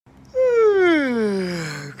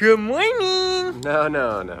Good morning.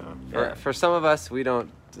 No. For some of us, we don't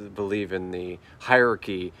believe in the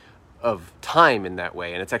hierarchy of time in that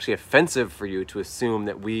way, and it's actually offensive for you to assume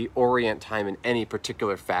that we orient time in any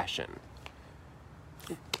particular fashion.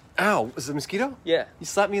 Ow, was it a mosquito? Yeah. You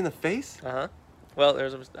slapped me in the face? Uh-huh. Well, I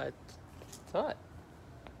saw it.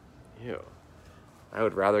 Ew. I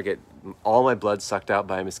would rather get all my blood sucked out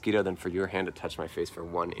by a mosquito than for your hand to touch my face for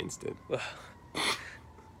 1 instant.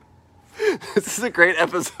 This is a great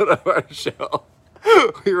episode of our show.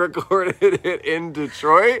 We recorded it in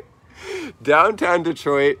Detroit, downtown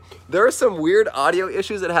Detroit. There are some weird audio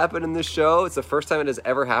issues that happen in this show. It's the first time it has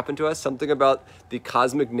ever happened to us. Something about the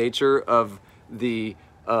cosmic nature of the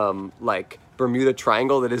Bermuda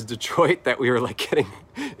Triangle that is Detroit that we were like getting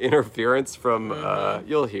interference from.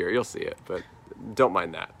 You'll see it, but don't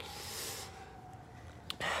mind that.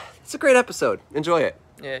 It's a great episode. Enjoy it.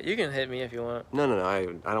 Yeah, you can hit me if you want. No. I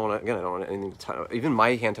don't want to. Again, I don't want anything to touch. Even my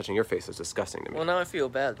hand touching your face is disgusting to me. Well, now I feel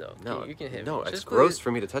bad though. No, you can hit me. No, it's Just gross please.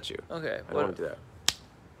 for me to touch you. Okay. I don't want to do that.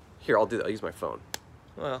 Here, I'll do that. I'll use my phone.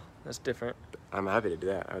 Well, that's different. I'm happy to do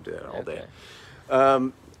that. I would do that all day.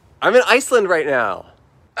 Okay. I'm in Iceland right now.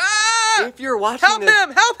 Ah! If you're watching Help this,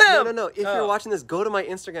 him! Help him! No. If you're watching this, go to my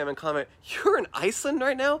Instagram and comment, "You're in Iceland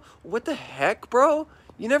right now? What the heck, bro?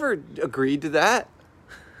 You never agreed to that."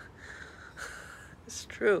 It's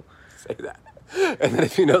true. Say that. And then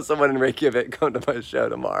if you know someone in Reykjavik, come to my show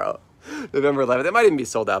tomorrow, November 11th. It might even be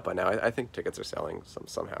sold out by now. I think tickets are selling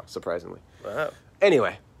somehow, surprisingly. Wow.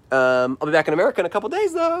 Anyway, I'll be back in America in a couple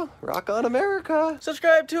days, though. Rock on, America.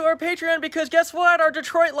 Subscribe to our Patreon because guess what? Our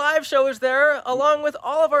Detroit live show is there, along with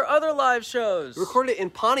all of our other live shows. We recorded it in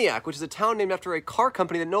Pontiac, which is a town named after a car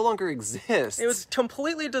company that no longer exists. It was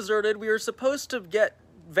completely deserted. We were supposed to get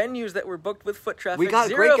venues that were booked with foot traffic. We got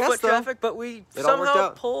Zero great guests, foot traffic, but we It all worked somehow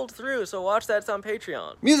out. pulled through. So watch that. It's on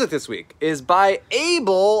Patreon. Music this week is by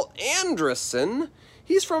Abel Andresen.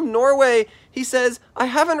 He's from Norway. He says, I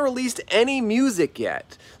haven't released any music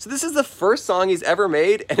yet. So this is the first song he's ever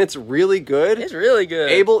made, and it's really good. It's really good.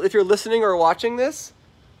 Abel, if you're listening or watching this,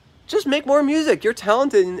 just make more music. You're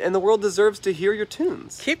talented, and the world deserves to hear your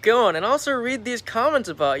tunes. Keep going, and also read these comments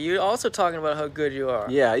about you, also talking about how good you are.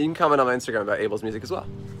 Yeah, you can comment on my Instagram about Abel's music as well.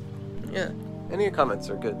 Yeah. Any of your comments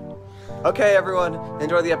are good. Okay, everyone,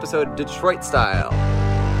 enjoy the episode Detroit style.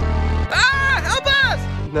 Ah! Help us!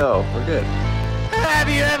 No, we're good. Have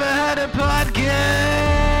you ever had a podcast?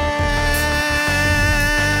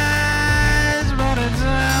 But it's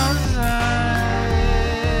outside.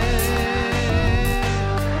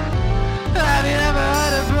 Have you ever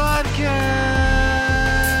had a podcast?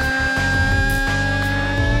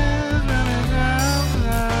 But it's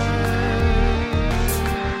outside.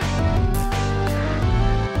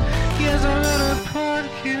 Yes, I've had a podcast.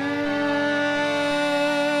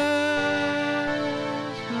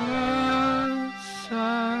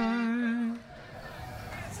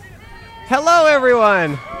 Hello,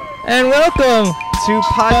 everyone, And welcome. to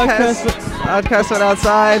Podcast Went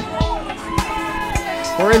Outside.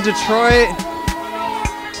 We're in Detroit.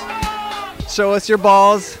 Show us your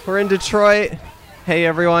balls. We're in Detroit. Hey,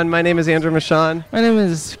 everyone, my name is Andrew Michon. My name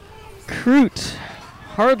is Kroot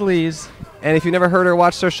Hardleys. And if you've never heard or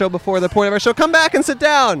watched our show before, the point of our show, come back and sit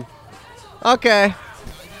down. Okay.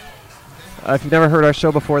 If you've never heard our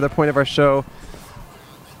show before, the point of our show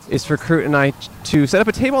is for Kroot and I to set up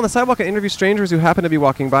a table on the sidewalk and interview strangers who happen to be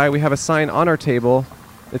walking by. We have a sign on our table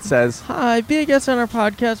that says, Hi, be a guest on our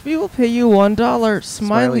podcast. We will pay you $1.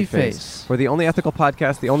 Smiley face. We're the only ethical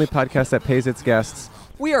podcast, the only podcast that pays its guests.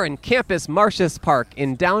 We are in Campus Martius Park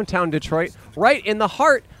in downtown Detroit, right in the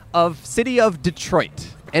heart of city of Detroit.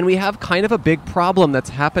 And we have kind of a big problem that's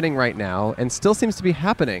happening right now and still seems to be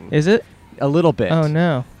happening. Is it? A little bit. Oh,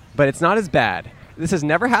 no. But it's not as bad. This has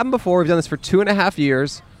never happened before. We've done this for 2.5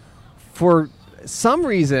 years. For some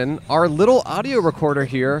reason, our little audio recorder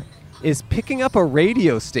here is picking up a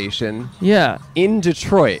radio station Yeah. in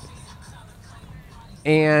Detroit.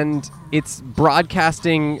 And it's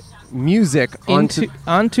broadcasting music onto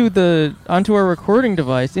onto our recording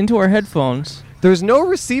device, into our headphones. There's no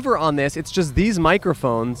receiver on this. It's just these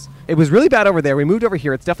microphones. It was really bad over there. We moved over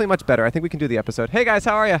here. It's definitely much better. I think we can do the episode. Hey, guys,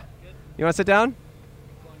 how are you? You want to sit down?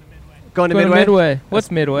 Going to Midway?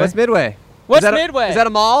 What's Midway? What's Midway? What's Is that Midway? Is that a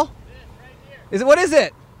mall? Is it? What is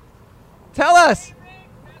it? Tell us.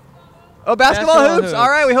 Oh, basketball hoops. All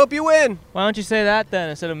right, we hope you win. Why don't you say that then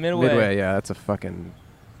instead of Midway? Midway, yeah, that's a fucking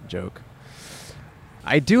joke.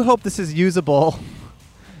 I do hope this is usable.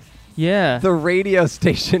 Yeah. The radio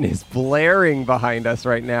station is blaring behind us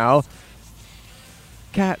right now.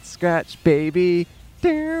 Cat scratch, baby.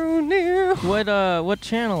 Down now. What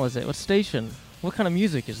channel is it? What station? What kind of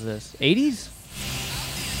music is this? 80s?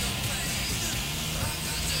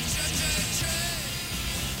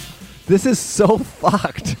 This is so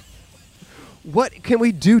fucked. What can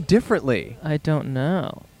we do differently? I don't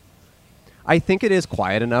know. I think it is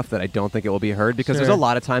quiet enough that I don't think it will be heard because there's a Sure.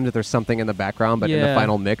 lot of times that there's something in the background, but in the Yeah.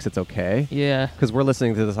 final mix, it's okay. Yeah. Because we're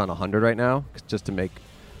listening to this on 100 right now, just to make.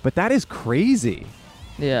 But that is crazy.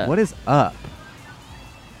 Yeah. What is up?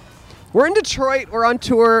 We're in Detroit. We're on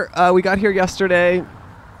tour. We got here yesterday.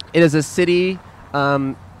 It is a city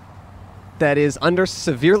that is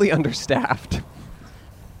severely understaffed.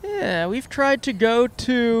 Yeah, we've tried to go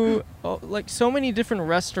to like so many different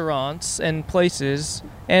restaurants and places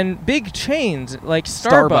and big chains like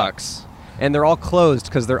Starbucks. And they're all closed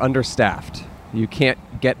because they're understaffed. You can't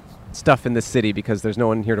get stuff in the city because there's no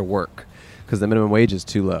one here to work because the minimum wage is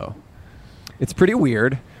too low. It's pretty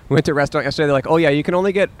weird. We went to a restaurant yesterday. They're like, oh, yeah, you can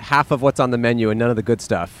only get half of what's on the menu and none of the good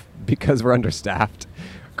stuff because we're understaffed.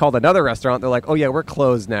 Called another restaurant. They're like, oh, yeah, we're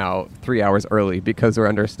closed now 3 hours early because we're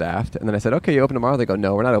understaffed. And then I said, okay, you open tomorrow? They go,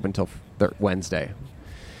 no, we're not open until Wednesday.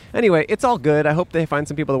 Anyway, it's all good. I hope they find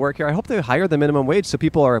some people to work here. I hope they hire the minimum wage so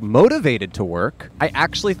people are motivated to work. I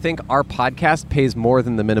actually think our podcast pays more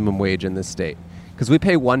than the minimum wage in this state because we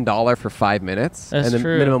pay $1 for 5 minutes. That's and the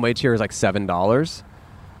true. minimum wage here is like $7.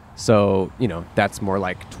 So, that's more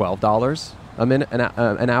like $12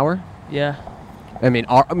 an hour. Yeah. I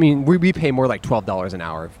mean, we pay more like $12 an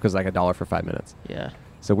hour because like $1 for 5 minutes. Yeah.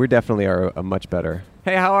 So we definitely are a much better.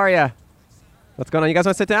 Hey, how are you? What's going on? You guys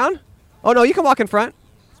want to sit down? Oh, no, you can walk in front.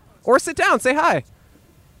 Or sit down. Say hi.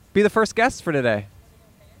 Be the first guest for today.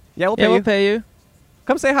 Yeah, we'll pay you. We'll pay you.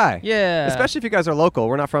 Come say hi. Yeah. Especially if you guys are local.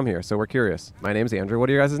 We're not from here, so we're curious. My name's Andrew. What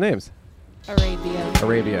are your guys' names?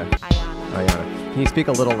 Arabia. Ayana. Can you speak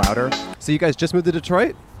a little louder? So you guys just moved to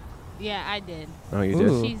Detroit? Yeah, I did. Oh, you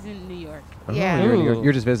Ooh. did? She's in New York. Oh, Yeah.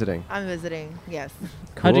 You're just visiting. I'm visiting, yes.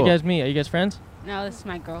 How'd you Cool. guys meet? Are you guys friends? No, this is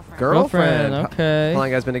my girlfriend. Girlfriend. Okay. How long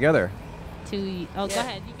you guys been together? Go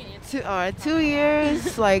ahead. You can answer. 2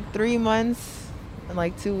 years, like 3 months, and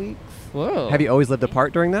like 2 weeks. Whoa. Have you always lived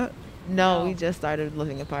apart during that? No, No. we just started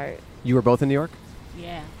living apart. You were both in New York?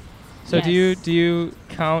 Yeah. So Yes. do you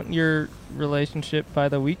count your relationship by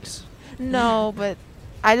the weeks? No, but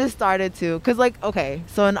I just started to. Because, like, okay,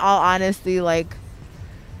 so in all honesty, like,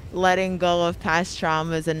 letting go of past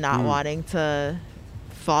traumas and not wanting to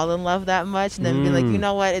fall in love that much and then be like, you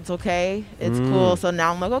know what, it's okay, it's cool. So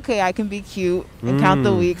now I'm like, okay, I can be cute and count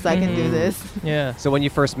the weeks, I can do this. Yeah. So when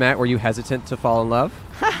you first met, were you hesitant to fall in love?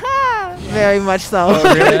 Very much so.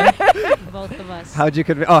 Really? Both of us. How'd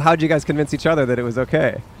you guys convince each other that it was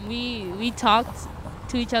okay? We talked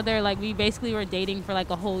to each other, like we basically were dating for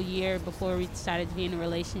like a whole year before we decided to be in a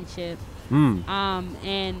relationship.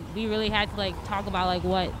 And we really had to like talk about like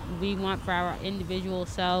what we want for our individual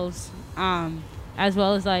selves, as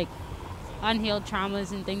well as like unhealed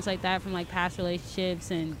traumas and things like that from like past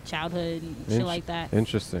relationships and childhood and shit like that.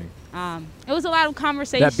 Interesting. It was a lot of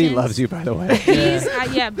conversations. That bee loves you, by the way. Bees, bees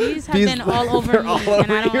have Bees- been all over they're me, all and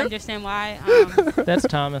over I don't you. understand why. That's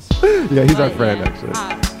Thomas. Yeah, he's our But, friend, yeah,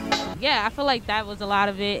 actually. I feel like that was a lot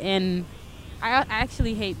of it, and I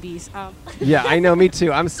actually hate bees. Yeah, I know, me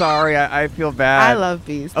too. I'm sorry. I feel bad. I love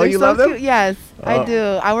bees. Oh, They're you so love them? cute. Yes, Oh. I do.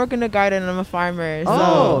 I work in a garden. I'm a farmer.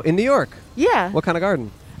 Oh, So, in New York. yeah. What kind of garden?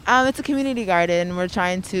 It's a community garden. We're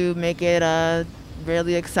trying to make it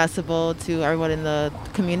really accessible to everyone in the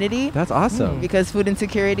community That's awesome. because food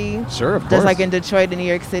insecurity, Sure, of course. just like in Detroit and New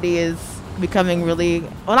York City, is becoming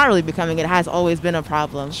not really becoming, it has always been a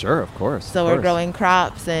problem. Sure, of course. So of we're course. growing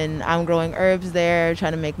crops and I'm growing herbs there,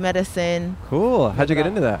 trying to make medicine Cool. How'd you get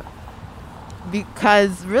into that?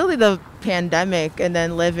 because really the pandemic and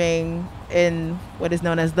then living in what is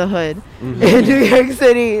known as the hood Mm-hmm. in New York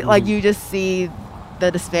City, like you just see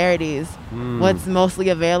the disparities. What's mostly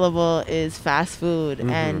available is fast food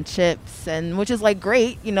and chips, and which is like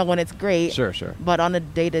great, when it's great. Sure, sure. But on a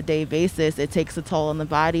day-to-day basis, it takes a toll on the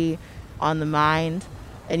body, on the mind,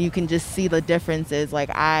 and you can just see the differences. Like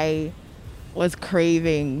I was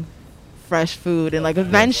craving fresh food, and like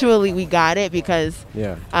eventually we got it because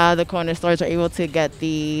Yeah. the corner stores are able to get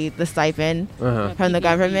the stipend Uh-huh. from the PPP.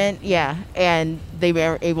 government. Yeah, and they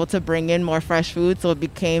were able to bring in more fresh food, so it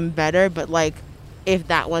became better. But like, if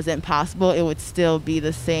that wasn't possible, it would still be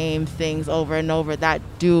the same things over and over that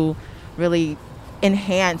do really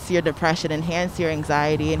enhance your depression, enhance your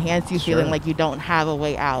anxiety, enhance you feeling Sure. like you don't have a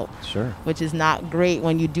way out, Sure. which is not great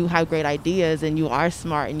when you do have great ideas and you are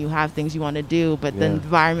smart and you have things you want to do, but the Yeah.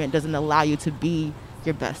 environment doesn't allow you to be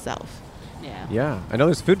your best self. Yeah. Yeah. I know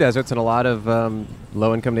there's food deserts in a lot of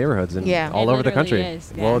low-income neighborhoods and Yeah. all It over the literally country.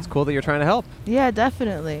 is, Well, yeah. it's cool that you're trying to help. Yeah,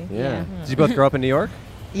 definitely. Yeah. Yeah. Did you both grow up in New York?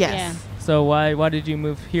 Yes. So why did you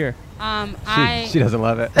move here? She doesn't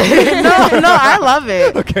love it. No, I love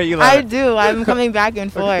it. Okay, you love I it. do. I'm coming back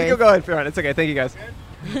and forth. You go ahead, Farron. It's okay. Thank you, guys.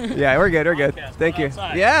 Yeah, we're good. We're good. Thank you.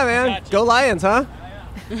 Yeah, man. Go Lions, huh?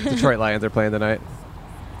 Detroit Lions are playing tonight.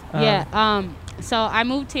 So I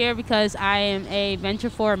moved here because I am a Venture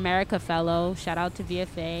for America fellow. Shout out to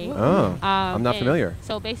VFA. Oh, I'm not and familiar.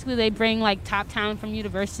 So basically, they bring like top talent from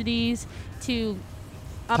universities to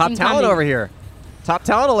Top talent over here. Top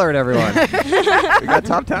talent alert, everyone. We got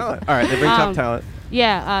top talent. All right, they bring top talent.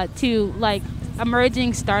 Yeah, to like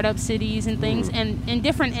emerging startup cities and things, and in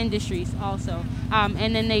different industries also.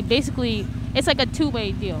 And then they basically, it's like a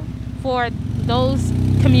two-way deal. For those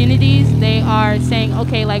communities, they are saying,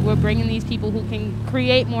 okay, like we're bringing these people who can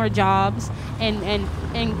create more jobs and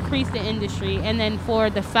increase the industry. And then for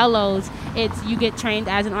the fellows, it's you get trained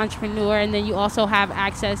as an entrepreneur, and then you also have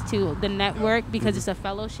access to the network because it's a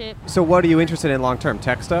fellowship. So what are you interested in long term?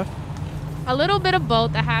 Tech stuff? A little bit of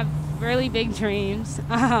both. I have really big dreams.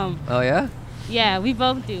 Oh, yeah? Yeah, we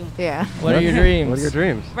both do. Yeah. What are your dreams? What are your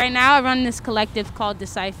dreams? Right now, I run this collective called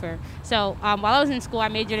Decipher. So while I was in school, I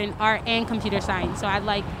majored in art and computer science. So I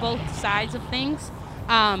like both sides of things,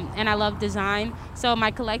 and I love design. So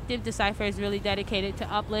my collective Decipher is really dedicated to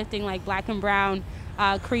uplifting like Black and Brown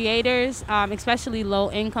creators, especially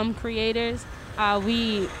low-income creators.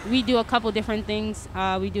 We do a couple different things.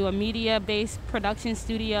 We do a media-based production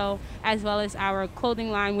studio, as well as our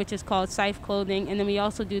clothing line, which is called Sife Clothing. And then we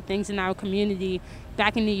also do things in our community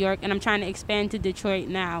back in New York, and I'm trying to expand to Detroit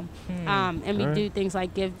now. And we do things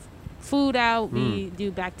like give food out. We do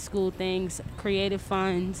back-to-school things, creative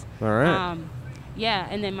funds. All right. Yeah,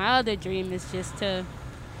 and then my other dream is just to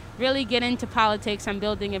really get into politics. I'm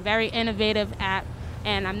building a very innovative app,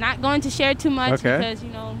 and I'm not going to share too much because,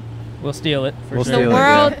 We'll steal it. We'll the steal it,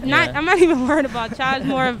 world, yeah. I'm not even worried about y'all. It's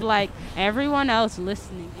more of like everyone else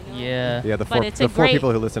listening, Yeah. Yeah, the But four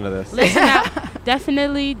people who listen to this. Listen out.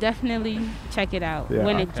 Definitely check it out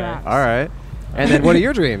when it drops. All right. And then what are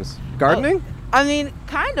your dreams? Gardening? I mean,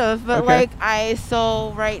 kind of, but Okay.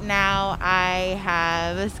 so right now I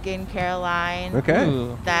have a skincare line Okay.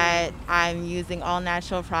 Ooh. that I'm using all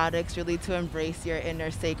natural products really to embrace your inner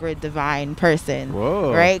sacred divine person.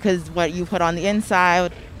 Whoa. Right? Because what you put on the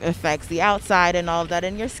inside affects the outside and all of that.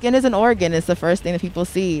 And your skin is an organ. It's the first thing that people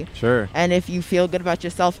see. Sure. And if you feel good about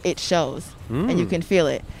yourself, it shows. And you can feel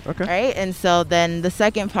it. Okay. Right? And so then the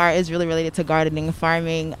second part is really related to gardening and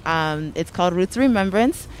farming. It's called Roots of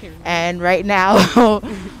Remembrance. And right now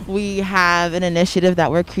we have an initiative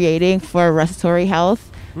that we're creating for respiratory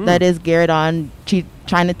health that is geared on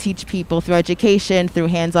trying to teach people through education, through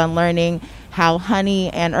hands-on learning, how honey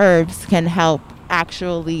and herbs can help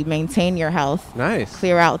actually maintain your health. Nice.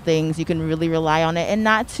 Clear out things. You can really rely on it, and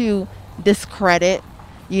not to discredit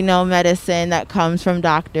medicine that comes from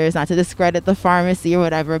doctors, not to discredit the pharmacy or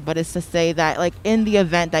whatever, but it's to say that like in the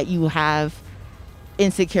event that you have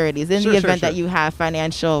insecurities, in the event that you have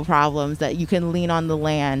financial problems, that you can lean on the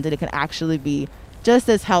land and it can actually be just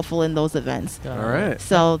as helpful in those events. Got All it. right.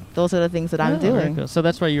 So those are the things that I'm Very doing. cool. So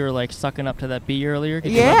that's why you were like sucking up to that bee earlier?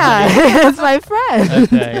 'Cause you love Yeah, it's my friend. the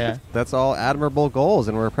bee? Okay, yeah. That's all admirable goals,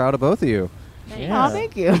 and we're proud of both of you. Yeah. Oh,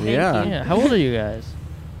 thank you. Yeah. Yeah. How old are you guys?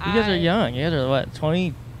 You guys are young. You guys are what,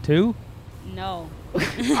 22? No. Oh,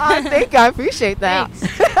 thank you. I appreciate that.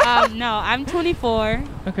 Thanks. No, I'm 24.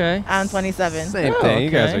 Okay. I'm 27. Same Oh, thing. You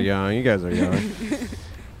guys okay. are young. You guys are young.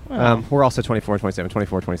 Well, We're also 24, 27,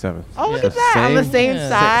 24, 27. Oh, look Yeah. at that. On the same Yeah.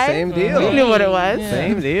 side. Same deal. We knew what it was. Yeah.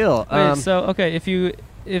 Same deal. Wait, so okay,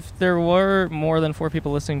 if there were more than 4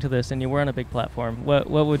 people listening to this and you were on a big platform, what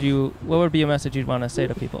would be a message you'd want to say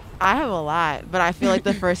to people? I have a lot, but I feel like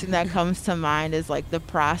the first thing that comes to mind is like the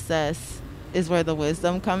process is where the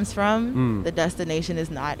wisdom comes from. The destination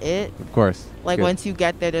is not it. Of course. Like Good. once you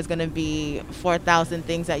get there, there's going to be 4,000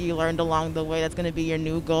 things that you learned along the way. That's going to be your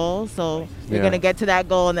new goal. So you're Yeah. going to get to that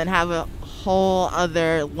goal and then have a whole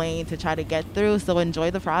other lane to try to get through. So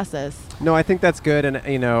enjoy the process. No, I think that's good, and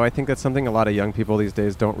I think that's something a lot of young people these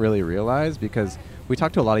days don't really realize, because we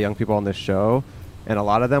talk to a lot of young people on this show, and a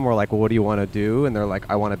lot of them were like, well, what do you want to do? And they're like,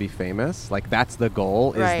 I want to be famous. Like, that's the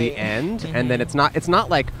goal, is the Right. end. And then it's not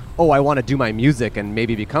like, oh, I want to do my music and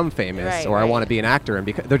maybe become famous, Right, or I right. want to be an actor. And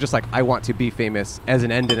they're just like, I want to be famous as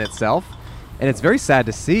an end in itself. And it's very sad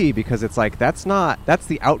to see, because it's like, that's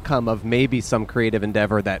the outcome of maybe some creative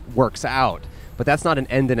endeavor that works out. But that's not an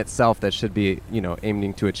end in itself that should be,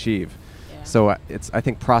 aiming to achieve. Yeah. So I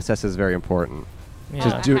think process is very important. Yeah.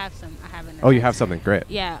 Just do it. I have an Oh, you have something. Great.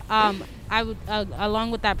 Yeah. I would,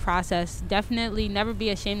 along with that process, definitely never be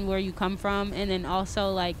ashamed where you come from, and then also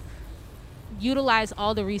like utilize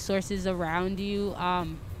all the resources around you.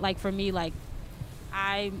 Like for me, like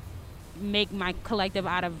I make my collective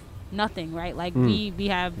out of nothing, right? Like we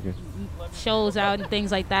have shows out and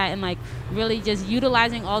things like that, and like really just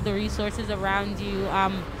utilizing all the resources around you.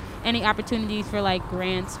 Any opportunities for like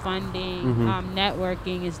grants, funding,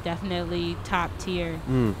 networking is definitely top tier,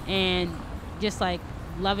 and just like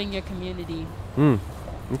loving your community.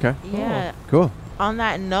 Okay. Yeah. Cool. On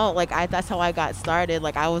that note, like that's how I got started.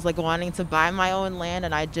 Like I was like wanting to buy my own land,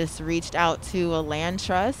 and I just reached out to a land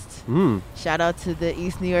trust. Shout out to the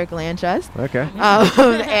East New York Land Trust. Okay.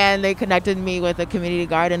 And they connected me with a community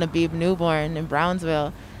garden, Abib Newborn in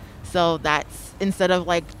Brownsville. So that's instead of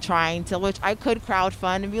like trying to, which I could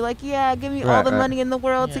crowdfund and be like, yeah, give me all the money in the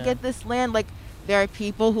world to get this land. Like there are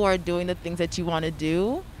people who are doing the things that you want to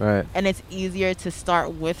do. Right. And it's easier to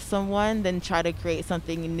start with someone than try to create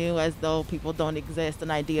something new as though people don't exist and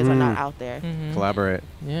ideas are not out there. Collaborate.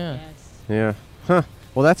 Yeah. Yes. Yeah. Huh.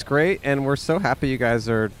 Well, that's great. And we're so happy you guys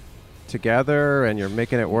are together and you're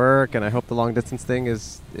making it work. And I hope the long distance thing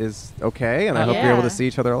is okay. And I hope you're able to see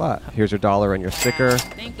each other a lot. Here's your dollar and your sticker.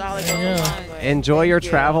 Thank you so much. Enjoy your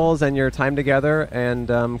travels and your time together. And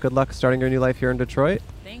good luck starting your new life here in Detroit.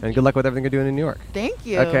 And good luck with everything you're doing in New York. Thank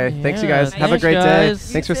you. Okay. Thanks, you guys. Have a Thanks, great day.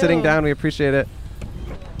 guys. Thanks for sitting down. We appreciate it.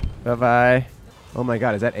 Bye-bye. Oh, my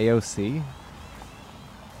God. Is that AOC?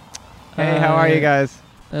 Hey, how are you guys?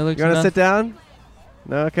 You want to sit down?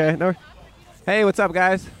 No? Okay. No. Hey, what's up,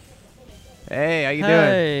 guys? Hey, how you doing?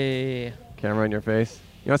 Hey. Camera in your face.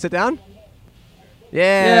 You want to sit down?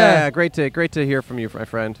 Yeah. Great to hear from you, my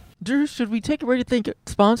friend. Drew, should we take a break to thank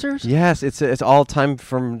sponsors? Yes, it's all time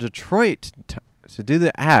from Detroit to do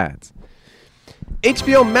the ads.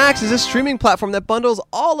 HBO Max is a streaming platform that bundles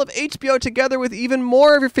all of HBO together with even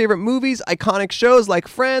more of your favorite movies, iconic shows like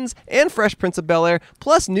Friends and Fresh Prince of Bel-Air,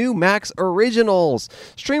 plus new Max originals.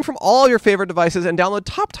 Stream from all your favorite devices and download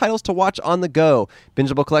top titles to watch on the go.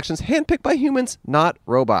 Bingeable collections handpicked by humans, not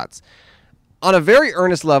robots. On a very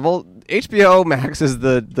earnest level, HBO Max is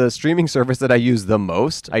the streaming service that I use the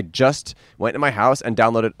most. I just went to my house and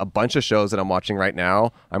downloaded a bunch of shows that I'm watching right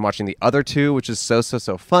now. I'm watching The Other Two, which is so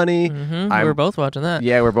funny. We're both watching that.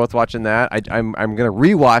 Yeah, we're both watching that. I'm going to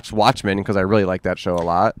rewatch Watchmen because I really like that show a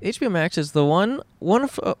lot. HBO Max is the one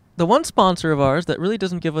sponsor of ours that really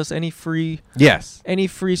doesn't give us any free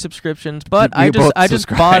subscriptions, but I just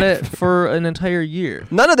bought it for an entire year.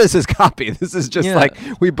 None of this is copy. This is just like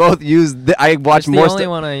we both use. I watch more stuff. It's the only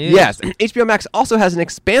one I use. Yes, HBO Max also has an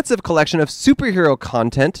expansive collection of superhero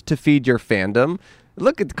content to feed your fandom.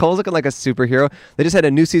 Look at Cole's looking like a superhero. They just had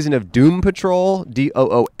a new season of Doom Patrol,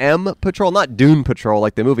 Doom Patrol, not Dune Patrol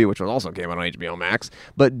like the movie, which also came out on HBO Max,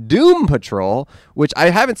 but Doom Patrol, which I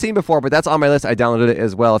haven't seen before, but that's on my list. I downloaded it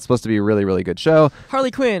as well. It's supposed to be a really, really good show.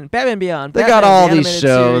 Harley Quinn, Batman Beyond. They got all these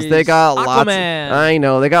shows. Series, they got lots. Aquaman. I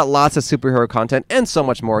know. They got lots of superhero content and so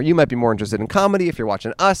much more. You might be more interested in comedy if you're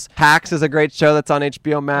watching Us. Hacks is a great show that's on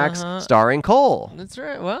HBO Max, starring Cole. That's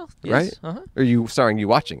right. Well, yes. Right? Or you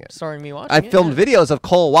watching it? Starring me watching I it. filmed videos of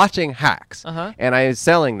Cole watching Hacks, and I was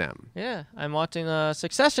selling them. Yeah, I'm watching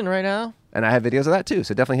Succession right now. And I have videos of that too,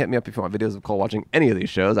 so definitely hit me up if you want videos of Cole watching any of these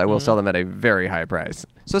shows. I will sell them at a very high price.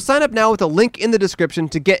 So sign up now with a link in the description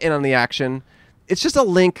to get in on the action. It's just a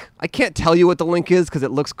link. I can't tell you what the link is because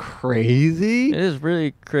it looks crazy. It is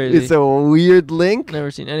really crazy. It's a weird link.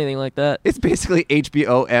 Never seen anything like that. It's basically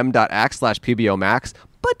hbom.ax/PBOMax.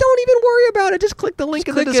 But don't even worry about it. Just click the link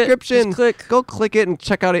in the description. Go click it and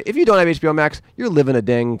check out it. If you don't have HBO Max, you're living a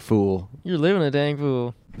dang fool. You're living a dang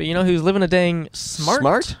fool. But you know who's living a dang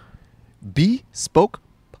smart? Bespoke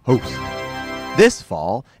Post. This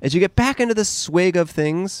fall, as you get back into the swig of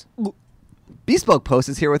things, Bespoke Post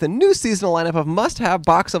is here with a new seasonal lineup of must-have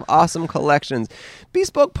Box of Awesome collections.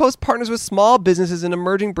 Bespoke Post partners with small businesses and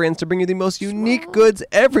emerging brands to bring you the most unique goods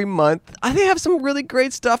every month. They have some really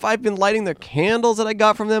great stuff. I've been lighting their candles that I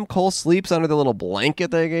got from them. Cole sleeps under the little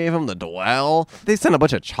blanket they gave him, the Dwell. They sent a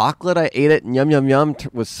bunch of chocolate. I ate it, and yum, yum, yum.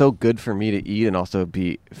 It was so good for me to eat and also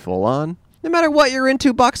be full on. No matter what you're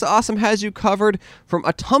into, Box of Awesome has you covered, from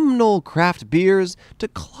autumnal craft beers to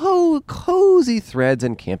cozy threads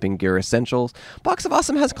and camping gear essentials. Box of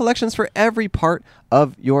Awesome has collections for every part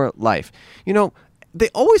of your life. You know, they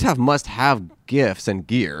always have must-have gifts and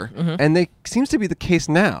gear, and they seems to be the case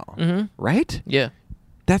now, right? Yeah.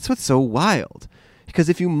 That's what's so wild. Because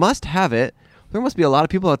if you must have it, there must be a lot of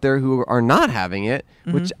people out there who are not having it,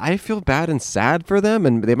 which I feel bad and sad for them,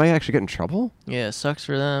 and they might actually get in trouble. Yeah, it sucks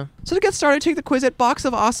for them. So to get started, take the quiz at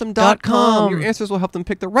boxofawesome.com. Your answers will help them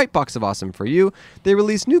pick the right Box of Awesome for you. They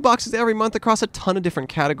release new boxes every month across a ton of different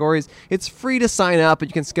categories. It's free to sign up, but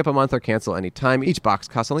you can skip a month or cancel anytime. Each box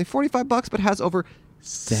costs only $45, but has over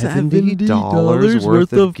 $70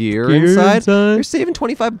 worth of gear inside. You're saving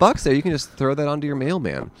 $25 there. You can just throw that onto your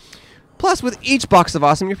mailman. Plus, with each Box of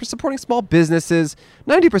Awesome, you're supporting small businesses.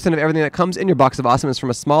 90% of everything that comes in your Box of Awesome is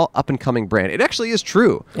from a small, up-and-coming brand. It actually is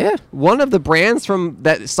true. Yeah. One of the brands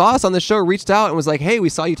that saw us on the show reached out and was like, hey, we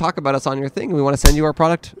saw you talk about us on your thing, and we want to send you our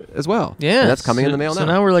product as well. Yeah. And that's coming in the mail so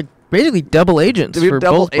now. now we're like basically double agents We have for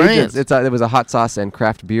double both brands. agents. It was a hot sauce and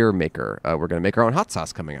craft beer maker. We're going to make our own hot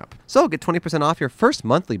sauce coming up. So get 20% off your first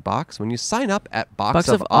monthly box when you sign up at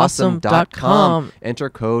boxofawesome.com. Enter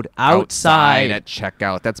code OUTSIDE at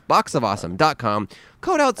checkout. That's boxofawesome.com.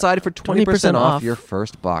 Code OUTSIDE for 20% off your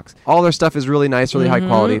first box. All their stuff is really nice, really high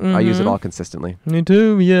quality. I use it all consistently. Me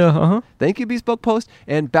too, yeah. Uh-huh. Thank you, Bespoke Post.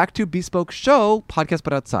 And back to Bespoke Show, podcast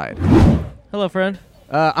but outside. Hello, friend.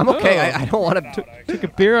 I'm okay. Oh. I don't want to... Took a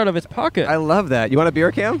beer out of his pocket. I love that. You want a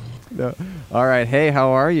beer, Cam? No. All right. Hey, how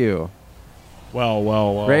are you?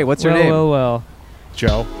 Well. Great. What's your name? Well.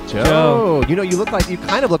 Joe. Joe. You know, you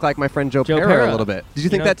kind of look like my friend Joe Pera a Pera. little bit. Did you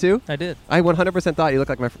think that too? I did. I 100% thought you looked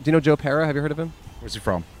like my. Do you know Joe Pera? Have you heard of him? Where's he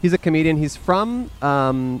from? He's a comedian. He's from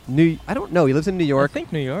I don't know. He lives in New York. I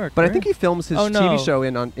think New York. But right? I think he films his Oh, no. TV show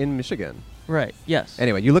in Michigan. Right. Yes.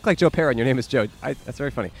 Anyway, you look like Joe Pera, and your name is Joe. That's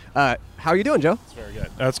very funny. How are you doing, Joe? That's very good.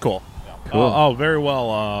 That's cool. Cool. Oh, very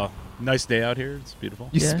well. Nice day out here. It's beautiful.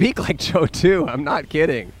 You Yeah. speak like Joe too. I'm not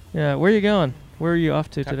kidding. Yeah. Where are you going? Where are you off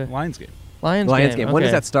to today? Lions game. Lions game. When does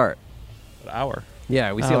okay. that start? An hour.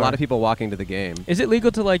 Yeah, we see a lot of people walking to the game. Is it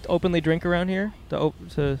legal to like openly drink around here?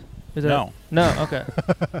 Is that No. No. Okay.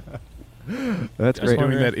 That's Just great.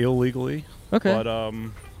 wondering. Doing that illegally. Okay. But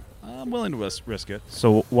I'm willing to risk it.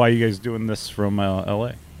 So why are you guys doing this from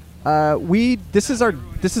LA? This is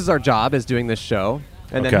our job is doing this show,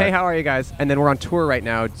 and then Okay. hey, how are you guys? And then we're on tour right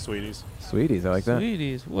now. Sweeties. Sweeties, I like that.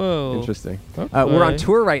 Sweeties. Whoa. Interesting. Okay. We're on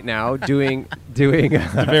tour right now, doing.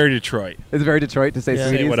 It's very Detroit. It's very Detroit to say Yeah.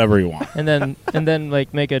 Say Sweeties. whatever you want. And then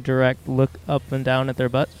like make a direct look up and down at their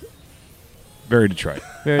butts. Very Detroit.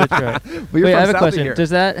 Very Detroit. But you're Wait, from I have a south of question. here.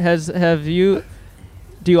 Does that have you?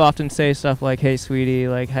 Do you often say stuff like "Hey, sweetie,"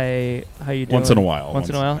 like "Hey, how you doing?" Once in a while. Once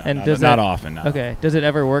in a while. No, And not, does not that often. No. Okay. Does it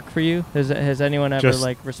ever work for you? Has anyone ever Just-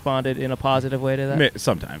 like responded in a positive way to that?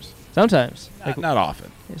 Sometimes. Sometimes. Like, Not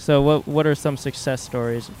often. so what are some success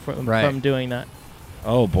stories from doing that?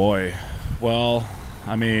 Oh boy. Well,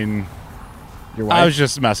 I mean, Your wife? I was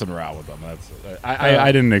just messing around with them. I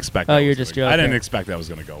didn't expect. Oh, that you're was just gonna- I joking. didn't expect that was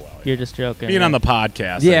going to go well. You're just joking. Being right? on the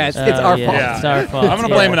podcast. Yeah, I it's just- our yeah, fault. Yeah. It's our fault. I'm going to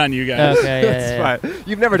yeah. blame it on you guys. Okay. Yeah, It's yeah, fine.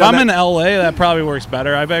 You've never If done I'm that. in LA, that probably works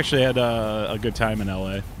better. I've actually had a good time in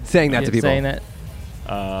LA. saying that yeah. to people. Saying that.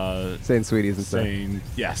 Saying Sweeties and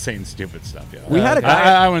stuff. Saying stupid stuff. Yeah. We had a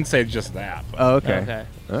guy. I wouldn't say just that. But Oh, okay. Okay.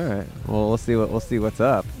 All right. Well, we'll see what's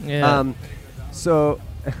up. Yeah. So,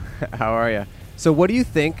 how are you? So, what do you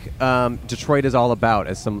think Detroit is all about?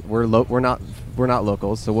 As we're not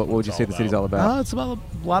locals. So, what would you say the city's all about? It's about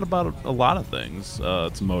a lot of things.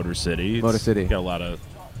 It's Motor City. Motor City. Got a lot of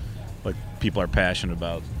people are passionate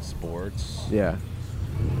about sports. Yeah.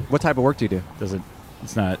 What type of work do you do?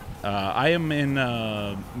 It's not. I am in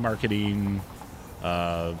marketing,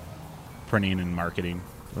 printing and marketing.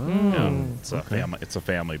 Mm. It's a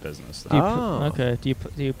family business. Do you Oh. okay. Do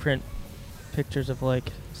you print pictures of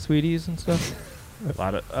like sweeties and stuff? A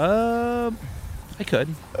lot of. I could.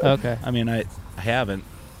 Okay. I mean, I haven't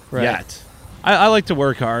Right. yet. I like to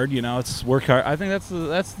work hard. It's work hard. I think that's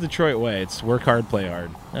the Detroit way. It's work hard, play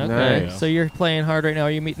hard. Okay. Nice. So you're playing hard right now.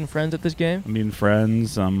 Are you meeting friends at this game? I'm meeting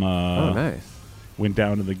friends. I'm Oh, nice. went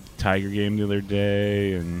down to the Tiger game the other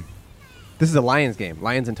day, and This is a Lions game.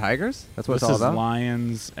 Lions and Tigers. That's what this it's all is about.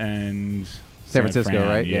 Lions and San Francisco, Fran,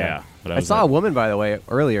 right? Yeah. But I saw a woman, by the way,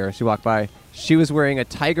 earlier. She walked by. She was wearing a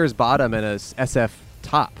Tigers bottom and a SF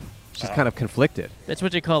top. She's kind of conflicted. That's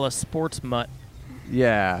what you call a sports mutt.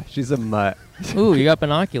 Yeah, she's a mutt. Ooh, you got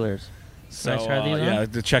binoculars. So Can I try these on? yeah,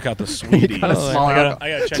 to check out the sweeties. got a small I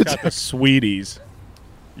gotta check out the sweeties.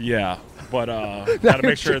 Yeah, but gotta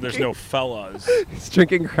make sure there's no fellas. He's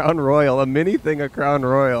drinking Crown Royal, a mini thing of Crown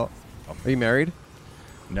Royal. Are you married?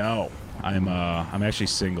 No, I'm actually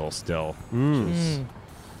single still. Mm.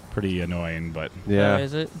 Pretty annoying, but Yeah.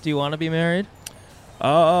 Is it? Do you want to be married?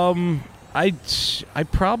 I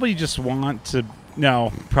probably just want to.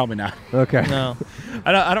 No, probably not. Okay. No.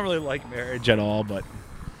 I don't really like marriage at all, but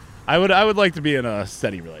I would like to be in a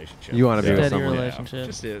steady relationship. You wanna be with Steady someone. relationship.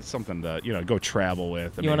 Just something to go travel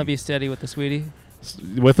with. You want to be steady with the sweetie?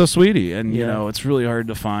 with a sweetie, and Yeah. it's really hard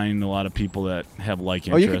to find a lot of people that have like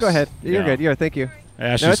Oh, interests. you can go ahead. You're Yeah. good. Yeah, thank you. I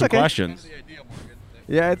asked No, you it's some okay. questions.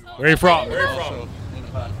 Yeah. Where are you from?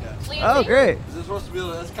 Oh, great. Is this supposed to be?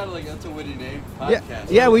 That's a witty name. Yeah.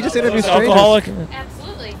 Yeah, we just interviewed strangers. Alcoholic.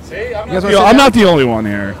 Absolutely. See, You guys wanna sit I'm down? not the only one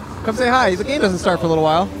here. Come say hi. The game doesn't start for a little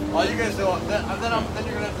while. All you guys do, then you're gonna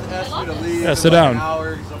have to ask me to leave. Yeah, sit down. An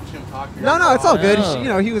hour, 'cause I'm just gonna talk to you. No, it's all good. Oh. You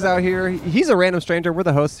know, he was out here. He's a random stranger. We're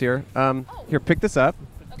the hosts here. Here, pick this up.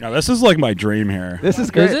 Now, this is like my dream here. This is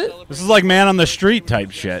great. Is it? This is like man on the street type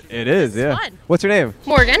shit. It is, yeah. fun. What's your name?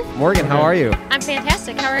 Morgan, Morgan, how are you? I'm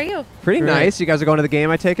fantastic. How are you? Pretty Great. nice. You guys are going to the game,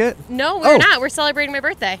 I take it? No, we're Oh. not. We're celebrating my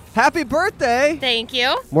birthday. Happy birthday! Thank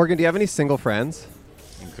you. Morgan, do you have any single friends?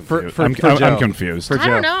 For I'm Joe. confused. For I Joe.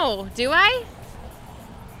 don't know. Do I?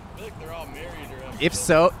 If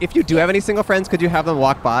so, if you do have any single friends, could you have them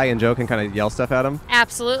walk by and Joe can kind of yell stuff at them?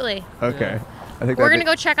 Absolutely. Okay. I think We're that'd going to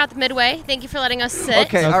go check out the Midway. Thank you for letting us sit.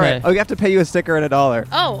 Okay, all right. Okay. Oh, you have to pay you a sticker and $1.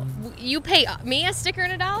 Oh, you pay me a sticker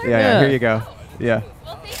and $1? Yeah, Yeah. here you go. Yeah.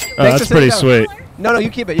 Well, thank you. Oh, Thanks that's for pretty sitting sweet. No, you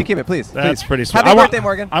keep it. You keep it, please. That's please. pretty sweet. Happy I want- birthday,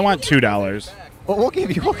 Morgan. I want $2. Well, we'll give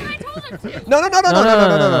you. I told you. No,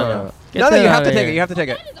 No. Get No, that you have outta to take here. it. You have to take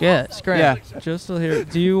it. Yeah, scram. Yeah. Joe's still here.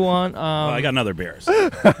 Do you want? I got another beers.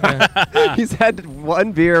 He's had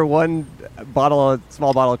one beer, one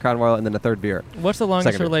small bottle of Crown Royal, and then a third beer. What's the longest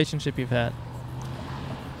Second beer. relationship you've had?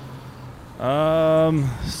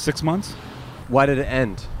 6 months. Why did it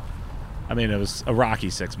end? I mean, it was a rocky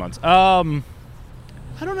 6 months. I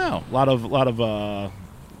don't know. A lot of.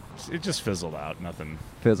 It just fizzled out. Nothing.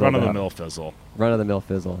 Fizzled Run of the out. mill fizzle. Run of the mill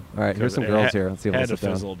fizzle. All right, here's some It girls had- here. Let's see if had we'll to sit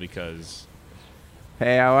down. fizzle because.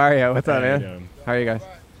 Hey, how are you? What's up, How you man? doing? How are you guys?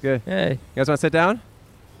 Good. Hey. You guys want to sit down?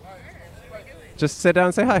 Just sit down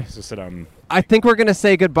and say hi. Just sit on. I think we're gonna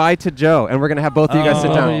say goodbye to Joe, and we're gonna have both of you guys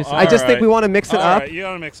sit Oh, down. you I just think alright. we want to mix it All up. right, you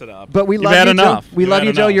gotta mix it up. But we You've love had you, enough. Joe. We You've love had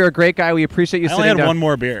you, Joe. enough. You're a great guy. We appreciate you I only sitting had down. one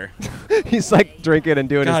more beer. He's like drinking and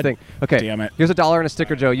doing his God thing. Okay, damn it. Here's $1 and a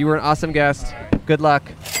sticker, Joe. You were an awesome guest. Good luck,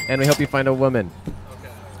 and we hope you find a woman.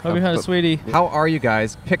 Hope you had a sweetie. How are you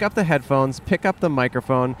guys? Pick up the headphones, pick up the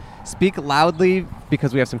microphone, speak loudly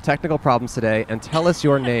because we have some technical problems today, and tell us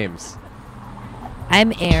your names.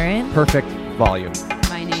 I'm Erin. Perfect volume.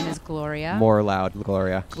 My name is Gloria. More loud,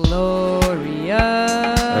 Gloria.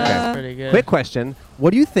 Gloria. Okay. Pretty good. Quick question.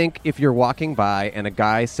 What do you think if you're walking by and a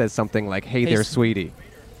guy says something like, hey there, sweetie?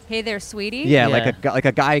 Hey there, sweetie. Yeah, Yeah. like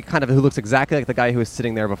a guy kind of who looks exactly like the guy who was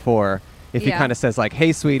sitting there before. If he Yeah. kind of says like,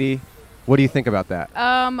 hey, sweetie, what do you think about that?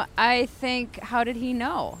 I think, how did he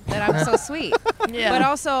know that I'm so sweet? Yeah. But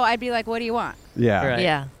also, I'd be like, what do you want? Yeah. Right.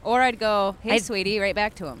 Yeah. Or I'd go, hey, I'd- sweetie, right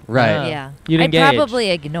back to him. Right. Yeah. Yeah. You'd I'd engage. probably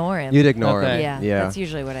ignore him. You'd ignore Okay. him. Yeah. That's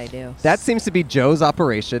usually what I do. That seems to be Joe's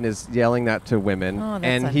operation, is yelling that to women. Oh, that's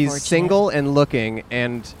and he's unfortunate. single and looking,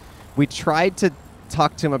 and we tried to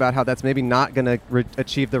talk to him about how that's maybe not going to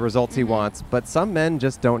achieve the results he wants, but some men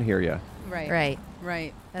just don't hear you. Right. Right.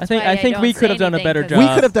 Right. That's think- why I think don't we say could have done a anything better 'cause job. We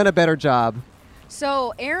could have done a better job.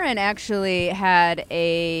 So Aaron actually had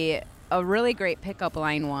a really great pickup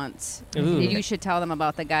line once. Ooh. You should tell them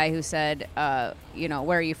about the guy who said, where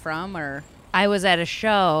are you from? Or I was at a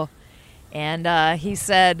show, and he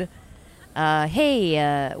said,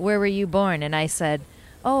 hey, where were you born? And I said,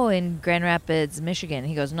 oh, in Grand Rapids, Michigan.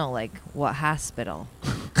 He goes, no, like, what hospital?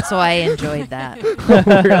 So I enjoyed that.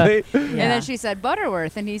 Really? Yeah. And then she said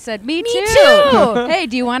Butterworth, and he said, me Me too. too. Hey,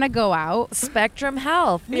 do you want to go out? Spectrum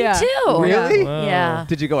Health. Me Yeah. too. Really? Whoa. Yeah.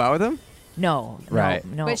 Did you go out with him? No. Right.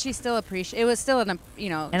 No. But she still appreciated. It was still and she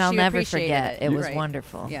I'll never appreciated forget. It was Right.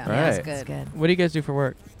 wonderful. Yeah, Right. it was It's good. good. What do you guys do for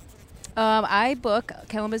work? I book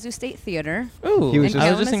Kalamazoo State Theater. Ooh, He was I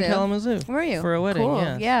just- was just in Kalamazoo. Where are you? For a wedding, Cool.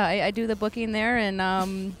 yes. Yeah, I do the booking there, and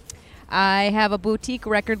I have a boutique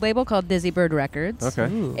record label called Dizzy Bird Records.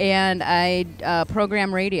 Okay. Ooh. And I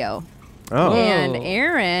program radio. Oh. Whoa. And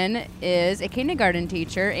Erin is a kindergarten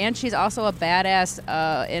teacher, and she's also a badass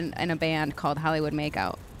in a band called Hollywood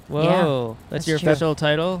Makeout. Whoa, Yeah, that's that's your true. official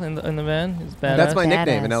title in the band? Is badass? That's my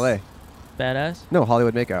nickname in Badass. LA. Badass? No,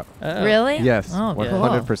 Hollywood Makeout. Oh. Really? Yes. Oh, cool.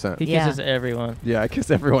 100%. He Yeah. kisses everyone. Yeah, I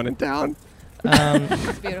kiss everyone in town.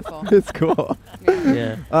 It's beautiful. It's cool.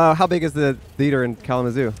 Yeah. How big is the theater in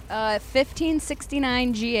Kalamazoo?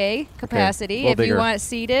 1569 GA capacity. little If bigger. you want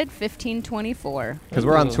seated, 1524. Because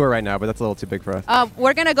we're on Ooh. tour right now, but that's a little too big for us.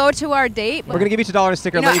 We're gonna go to our date. We're gonna give each $1 and a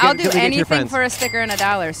sticker. You know, let you I'll get, do let you get to your anything friends. for a sticker and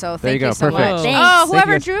 $1. So There you thank go. so Perfect. much. Thanks. Oh, Thank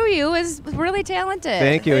whoever you. drew you is really talented.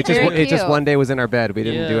 Thank you. It just Very it just cute. one day was in our bed. We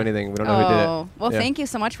didn't do Yeah. anything. We don't know who did Oh, it. well, Yeah. thank you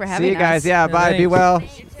so much for having See you guys. us. Yeah. Yeah, Bye. Be thanks. well.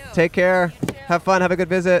 Take care. Have fun. Have a good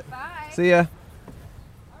visit. Bye. See ya.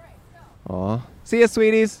 Aw. See ya,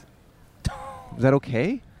 sweeties. Is that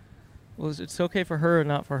okay? Well, it's okay for her or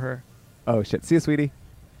not for her? Oh shit. See ya, sweetie.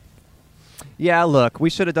 Yeah. Look, we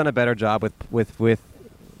should have done a better job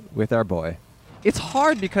with our boy. It's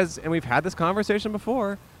hard because, and we've had this conversation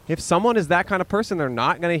before. If someone is that kind of person, they're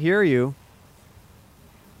not going to hear you.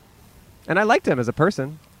 And I liked him as a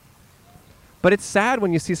person. But it's sad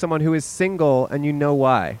when you see someone who is single and you know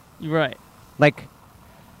why. Right. Like,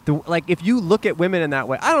 if you look at women in that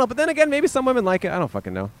way, I don't know. But then again, maybe some women like it. I don't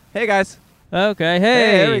fucking know. Hey guys. Okay.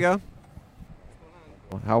 Hey. There we go.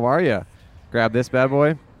 How are you? Grab this bad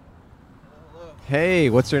boy. Hey,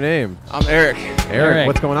 what's your name? I'm Eric. Eric,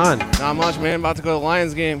 what's going on? Not much, man. About to go to the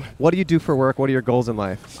Lions game. What do you do for work? What are your goals in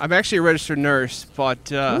life? I'm actually a registered nurse,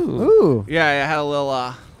 but Ooh. yeah, I had a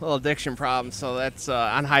little addiction problem, so that's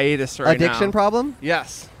on hiatus right now. Addiction problem?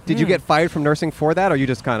 Yes. Did you get fired from nursing for that, or you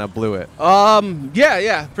just kind of blew it?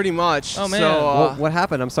 Yeah, pretty much. Oh, man. So, What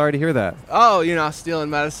happened? I'm sorry to hear that. Stealing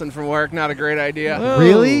medicine from work, not a great idea. Whoa.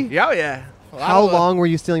 Really? Yeah. How long were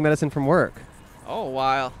you stealing medicine from work? Oh, a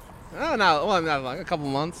while. Not long. A couple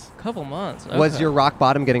months. Couple months. Was Okay. your rock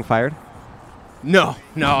bottom getting fired? No.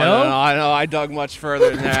 I dug much further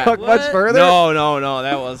than that. Dug much further? No.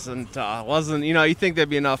 That wasn't. You think that'd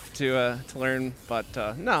be enough to learn, but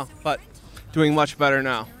no. But doing much better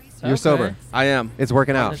now. You're sober. I am. It's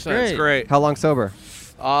working out. That's It's great. How long sober?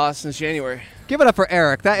 Since January. Give it up for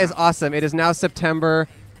Eric. That is awesome. It is now September.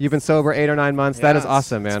 You've been sober 8 or 9 months. That is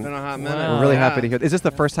awesome, man. It's been a hot minute. Wow. We're really happy to hear. Is this the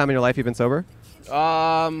first time in your life you've been sober?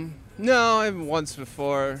 No, I've once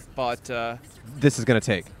before, but This is gonna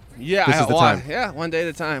take. yeah, This is the time. Yeah, one day at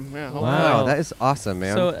a time. Yeah. hopefully. Wow, that is awesome,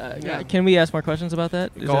 man. So, Yeah. can we ask more questions about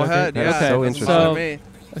that? Is Go that okay? ahead. That is Yeah, so it doesn't interesting. bother So- me.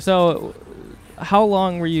 So, how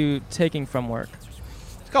long were you taking from work?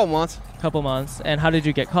 It's a couple months. Couple months. And how did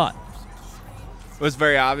you get caught? It was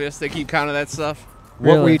very obvious. They keep count of that stuff. What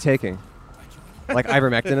were Really? you taking? Like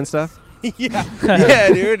ivermectin and stuff? Yeah,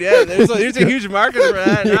 dude. Yeah, there's a huge market for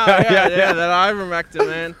that now. Yeah, that ivermectin,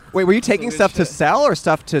 man. Wait, were you taking good stuff to shit. sell or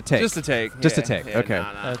stuff to take? Just to take. Just to Yeah, take, yeah, okay.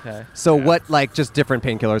 no. Okay. So what, like, just different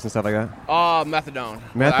painkillers and stuff like that? Methadone. I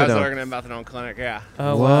was Methadone. working at a methadone clinic. Yeah.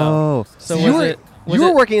 Oh, Whoa. wow. So you was were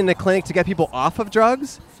it- working in the clinic to get people off of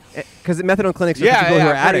drugs? Because methadone clinics are for people who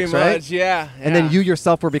are pretty addicts, right? much, Yeah. And then you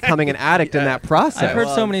yourself were becoming an addict in Yeah. that process. I've heard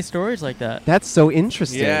so was. many stories like that. That's so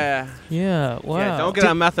interesting. Yeah. Yeah. Wow. Yeah. Don't get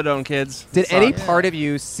on methadone, kids. Did It any sucks. part of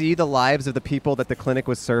you see the lives of the people that the clinic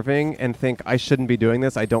was serving and think, I shouldn't be doing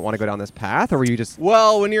this, I don't want to go down this path? Or were you just...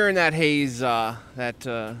 Well, when you're in that haze, that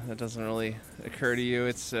doesn't really occur to you.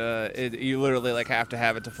 It's you literally like have to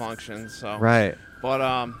have it to function. So. Right. But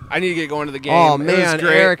I need to get going to the game. Oh, It was man,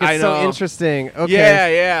 great. Eric, I it's so know. interesting.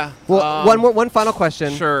 Okay. Yeah. Well, one final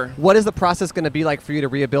question. Sure. What is the process going to be like for you to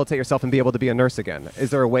rehabilitate yourself and be able to be a nurse again?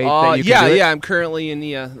 Is there a way that you can do it? Yeah. I'm currently in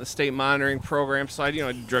the state monitoring program, so I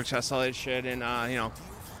do drug tests, all that shit, and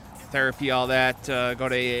therapy, all that. Go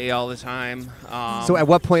to AA all the time. So at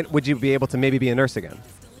what point would you be able to maybe be a nurse again?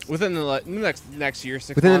 Within the next year,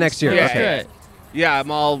 6 Within the months. next year, Yeah, okay. Good. Yeah,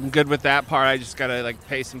 I'm all good with that part. I just gotta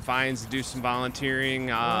pay some fines, do some volunteering,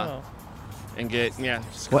 Wow. and get just a Well,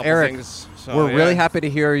 couple Eric, things. So, we're really yeah. happy to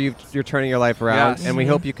hear you're turning your life around, Yes. and we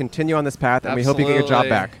hope you continue on this path, and we hope you get your job Absolutely.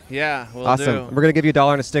 back. Yeah, we'll Awesome. do. We're going to give you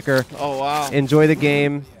 $1 and a sticker. Oh wow! Enjoy the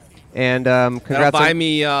game, and That'll congrats. buy on-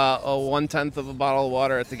 me a 1/10 of a bottle of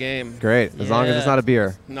water at the game. Great, as long as it's Yeah. not a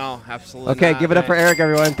beer. No, absolutely. Okay, not, give it up for man. Eric,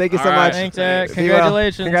 everyone. Thank you so All much. right. Thanks, Eric. Be well.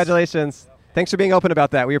 Congratulations. Congratulations. Thanks for being open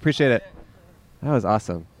about that. We appreciate it. That was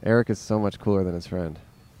awesome. Eric is so much cooler than his friend.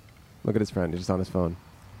 Look at his friend. He's just on his phone.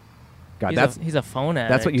 God, He's a phone addict.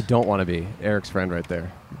 that's what you don't want to be. Eric's friend right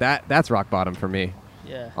there. That's rock bottom for me.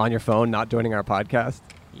 Yeah. On your phone, not joining our podcast,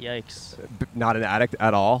 Yikes. not an addict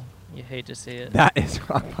at all. You hate to see it. That is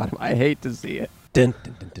rock bottom. I hate to see it. Dun,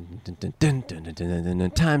 dun, dun, dun, dun, dun, dun, dun, dun, dun, dun,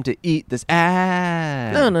 dun. Time to eat this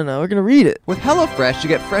ad. No. We're going to read it. With HelloFresh, you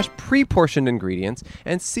get fresh, pre-portioned ingredients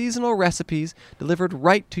and seasonal recipes delivered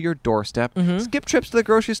right to your doorstep. Skip trips to the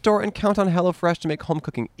grocery store and count on HelloFresh to make home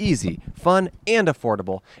cooking easy, fun, and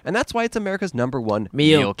affordable. And that's why it's America's #1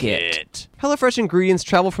 meal kit. HelloFresh ingredients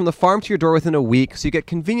travel from the farm to your door within a week, so you get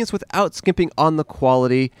convenience without skimping on the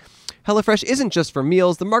quality. HelloFresh isn't just for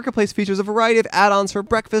meals. The marketplace features a variety of add-ons for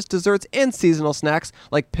breakfast, desserts, and seasonal snacks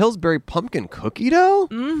like Pillsbury pumpkin cookie dough.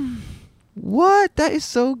 What? That is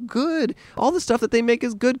so good. All the stuff that they make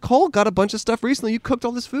is good. Cole got a bunch of stuff recently. You cooked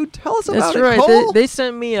all this food. Tell us about That's it, right. Cole. They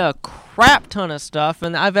sent me a crap ton of stuff,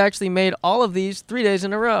 and I've actually made all of these 3 days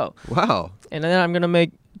in a row. Wow. And then I'm going to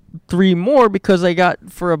make 3 more because I got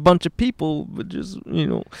for a bunch of people, which is,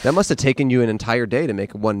 That must have taken you an entire day to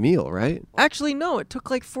make one meal, right? Actually, no, it took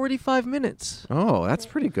like 45 minutes. Oh, that's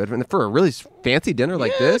pretty good. And for a really fancy dinner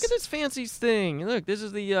like Yeah, this? look at this fancy thing. Look, this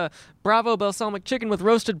is the Bravo balsamic chicken with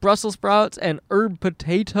roasted Brussels sprouts and herb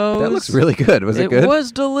potatoes. That looks really good. Was it good? It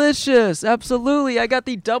was delicious. Absolutely. I got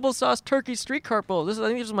the double sauce turkey street carpal. I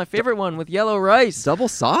think this is my favorite one with yellow rice. Double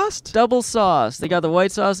sauced? Double sauce. They got the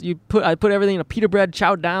white sauce. I put everything in a pita bread,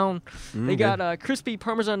 chowed down. down. They got crispy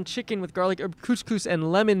Parmesan chicken with garlic herb couscous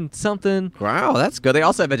and lemon something. Wow, that's good. They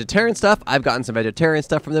also have vegetarian stuff. I've gotten some vegetarian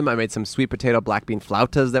stuff from them. I made some sweet potato black bean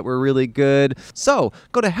flautas that were really good. So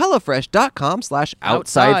go to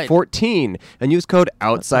HelloFresh.com/outside14 and use code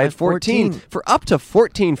outside14 for up to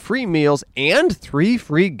 14 free meals and 3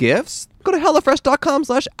 free gifts. Go to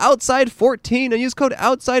HelloFresh.com/outside14 and use code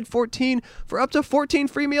outside14 for up to 14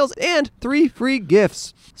 free meals and 3 free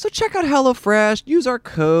gifts. So check out HelloFresh. Use our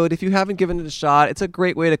code if you haven't given it a shot. It's a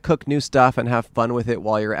great way to cook new stuff and have fun with it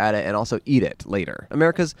while you're at it and also eat it later.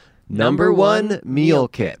 America's number one meal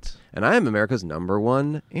kit. And I am America's number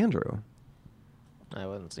one Andrew. I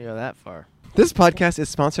wouldn't go that far. This podcast is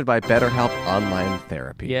sponsored by BetterHelp Online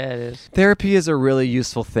Therapy. Yeah, it is. Therapy is a really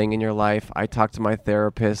useful thing in your life. I talk to my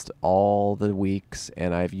therapist all the weeks,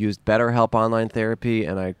 and I've used BetterHelp Online Therapy,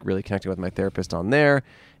 and I really connected with my therapist on there,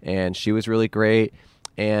 and she was really great.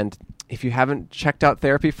 And if you haven't checked out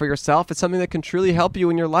therapy for yourself, it's something that can truly help you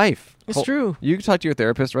in your life. It's true. You talk to your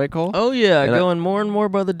therapist, right, Cole? Oh, yeah, going more and more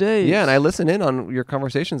by the day. Yeah, and I listen in on your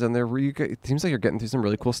conversations, and it seems like you're getting through some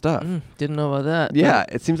really cool stuff. Didn't know about that. Yeah,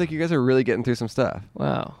 it seems like you guys are really getting through some stuff.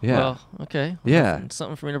 Wow. Yeah. Well, okay. Yeah. It's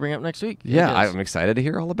something for me to bring up next week. Yeah, I'm excited to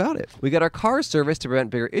hear all about it. We got our car service to prevent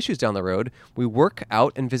bigger issues down the road. We work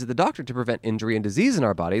out and visit the doctor to prevent injury and disease in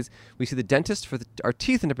our bodies. We see the dentist for our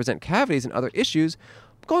teeth and to present cavities and other issues.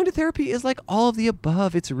 Going to therapy is like all of the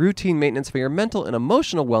above. It's routine maintenance for your mental and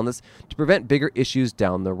emotional wellness to prevent bigger issues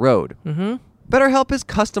down the road. BetterHelp is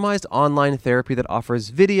customized online therapy that offers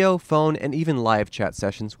video, phone, and even live chat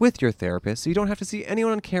sessions with your therapist, so you don't have to see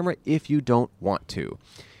anyone on camera if you don't want to.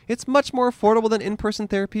 It's much more affordable than in-person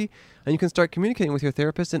therapy, and you can start communicating with your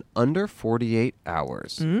therapist in under 48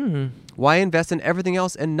 hours. Why invest in everything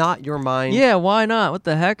else and not your mind? Yeah, why not? What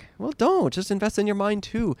the heck? Well, don't. Just invest in your mind,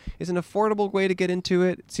 too. It's an affordable way to get into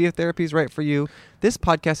it, see if therapy is right for you. This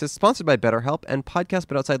podcast is sponsored by BetterHelp, and Podcast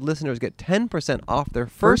But Outside listeners get 10% off their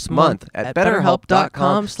first month at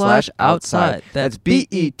BetterHelp.com/outside. That's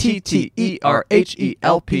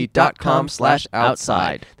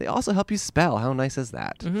BetterHelp.com/outside. They also help you spell. How nice is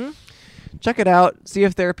that? Check it out. See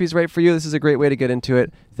if therapy is right for you. This is a great way to get into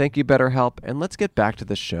it. Thank you, BetterHelp. And let's get back to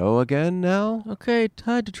the show again now. Okay.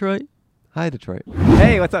 Hi, Detroit. Hi, Detroit.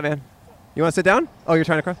 Hey, what's up, man? You want to sit down? Oh, you're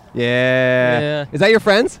trying to cross? Yeah. Is that your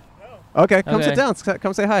friends? No. Okay, come sit down.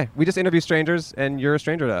 Come say hi. We just interview strangers, and you're a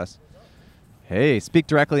stranger to us. Hey, speak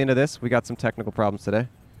directly into this. We got some technical problems today.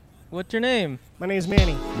 What's your name? My name is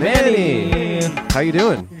Manny. Manny! How you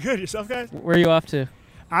doing? Good. Yourself, guys? Where are you off to?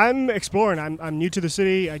 I'm exploring. I'm new to the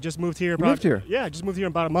city. I just moved here. Yeah, I just moved here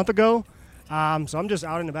about a month ago. So I'm just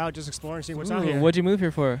out and about, just exploring, seeing what's out here. What'd you move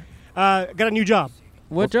here for? Got a new job.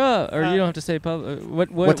 What job? Or you don't have to say public.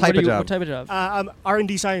 What type of job? What type of job? I'm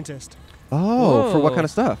R&D scientist. Oh, for what kind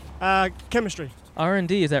of stuff? Chemistry.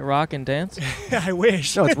 R&D, is that rock and dance? I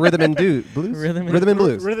wish. No, it's rhythm and blues. Rhythm and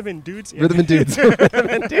blues. Rhythm and dudes. Yeah. Rhythm and dudes. Rhythm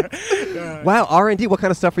and dudes. Wow, R&D. What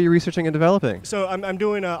kind of stuff are you researching and developing? So I'm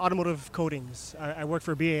doing automotive coatings. I work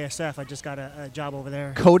for BASF. I just got a job over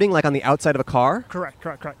there. Coating, like on the outside of a car? Correct.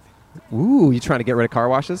 Ooh, you trying to get rid of car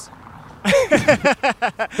washes? Just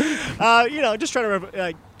trying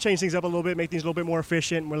to change things up a little bit, make things a little bit more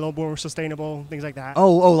efficient, a little more sustainable, things like that.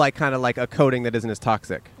 Oh, like kind of like a coating that isn't as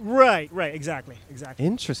toxic. Right, exactly.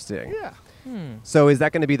 Interesting. Yeah. So is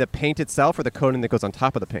that going to be the paint itself or the coating that goes on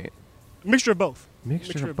top of the paint? Mixture of both.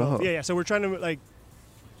 Mixture of both. Yeah. So we're trying to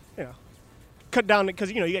cut down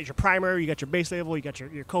because you got your primer, you got your base level, you got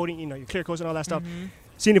your coating, your clear coats and all that stuff.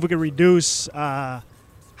 Seeing if we can reduce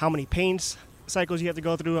how many paints cycles you have to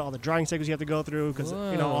go through, all the drying cycles you have to go through, because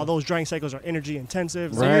all those drying cycles are energy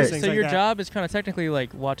intensive. Right. So your job is kind of technically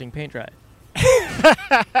like watching paint dry.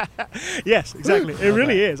 Yes, exactly. It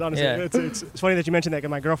really is, honestly. Yeah. It's funny that you mentioned that, because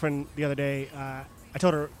my girlfriend the other day, I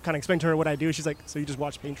told her, kind of explained to her what I do. She's like, so you just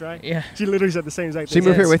watch paint dry? Yeah. She literally said the same exact thing. She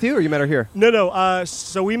moved here with you, or you met her here? No.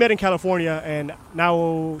 So we met in California, and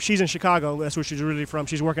now she's in Chicago. That's where she's originally from.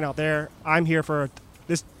 She's working out there. I'm here for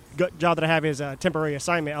this job that I have is a temporary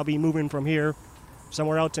assignment. I'll be moving from here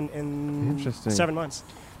somewhere else in 7 months.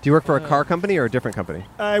 Do you work for a car company or a different company?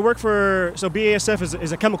 I work for, BASF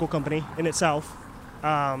is a chemical company in itself.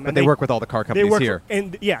 But they work with all the car companies here.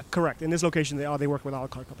 Yeah, correct. In this location, they work with all the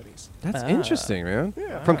car companies. That's interesting, man.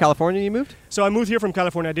 Yeah. From California, you moved? So I moved here from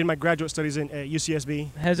California. I did my graduate studies at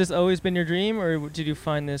UCSB. Has this always been your dream, or did you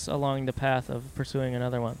find this along the path of pursuing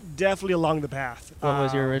another one? Definitely along the path. What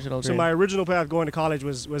was your original dream? So my original path going to college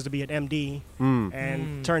was to be an MD,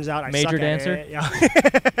 and turns out I major suck dancer. at it. Yeah.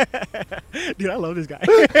 Dude, I love this guy.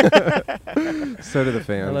 So do the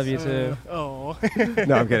fans. I love you too. Oh.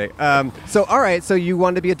 No, I'm kidding. So you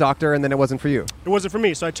wanted to be a doctor, and then it wasn't for you. It wasn't for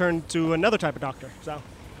me, so I turned to another type of doctor. So.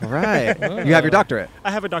 All right. You have your doctorate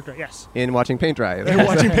I have a doctorate, yes. in watching paint dry. And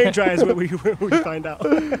watching paint dry is what we find out.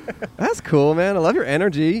 That's cool, man. I love your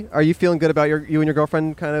energy. Are you feeling good about you and your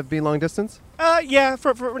girlfriend kind of being long distance? Yeah,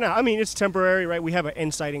 for now. I mean, it's temporary, right? We have an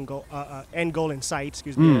end goal in sight.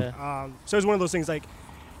 Excuse me. So it's one of those things like,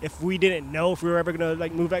 if we didn't know if we were ever gonna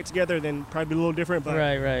like move back together, then probably be a little different. But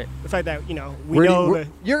Right. the fact that we know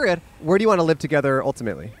you're good. Where do you want to live together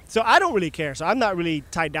ultimately? so I don't really care. So I'm not really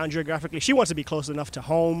tied down geographically. She wants to be close enough to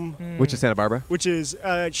home, Which is Santa Barbara? which is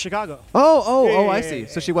Chicago. Oh, I Yeah, see. yeah,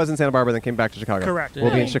 So she was in Santa Barbara, then came back to Chicago. Correct. We'll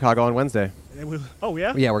be in Yeah. Chicago on Wednesday. Oh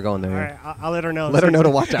yeah. Yeah, we're going there. All right, I'll let her know. Let her know to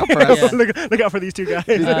watch out for us. look out for these two guys.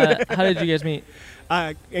 How did you guys meet?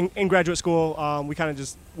 In graduate school, we kind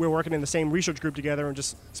of we're working in the same research group together and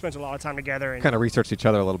just spent a lot of time together. And Kind of researched each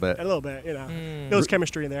other a little bit. a little bit, There was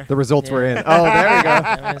chemistry in there. The results were in. Oh, there we go.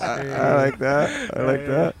 Chemistry. I like that. I like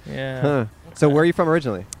that. Yeah. Huh. So where are you from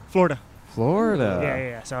originally? Florida. Florida.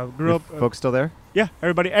 Yeah. So I grew up. Folks still there? Yeah,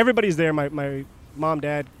 everybody's there. My mom,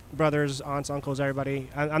 dad, brothers, aunts, uncles, everybody.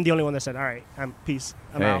 I'm the only one that said, "All right, peace.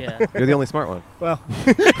 I'm out." Yeah. You're the only smart one. Well,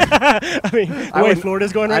 I mean, the way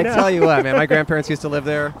Florida's going right now. I tell you what, man. My grandparents used to live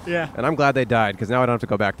there. Yeah. And I'm glad they died because now I don't have to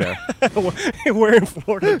go back there. We're in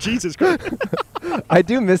Florida. Jesus Christ. I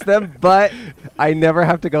do miss them, but I never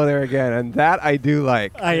have to go there again, and that I do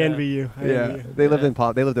like. I envy you. I envy you. They lived in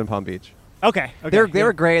Palm Beach. Okay. They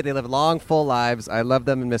were great. They lived long, full lives. I love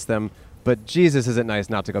them and miss them. But Jesus, is it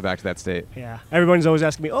nice not to go back to that state? Yeah. Everyone's always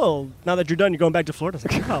asking me, "Oh, now that you're done, you're going back to Florida?" I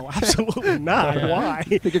was like, "No, absolutely not. Yeah. Why?"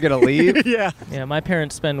 Think you're gonna leave? Yeah. Yeah, my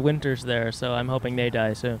parents spend winters there, so I'm hoping they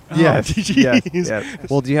die soon. Yes. jeez.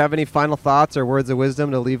 Yes. Well, do you have any final thoughts or words of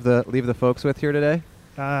wisdom to leave the folks with here today?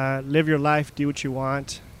 Live your life. Do what you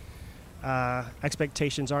want.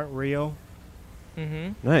 Expectations aren't real.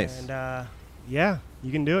 Mm-hmm. Nice. And yeah,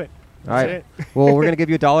 you can do it. All right. Well, we're going to give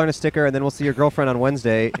you $1 and a sticker, and then we'll see your girlfriend on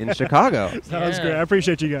Wednesday in Chicago. Sounds great. I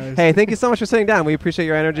appreciate you guys. Hey, thank you so much for sitting down. We appreciate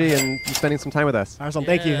your energy and you spending some time with us. Awesome.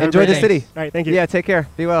 Thank you. Enjoy the city. All right. Thank you. Yeah, take care.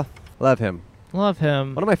 Be well. Love him. Love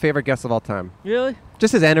him. One of my favorite guests of all time. Really?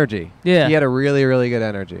 Just his energy. Yeah. He had a really, really good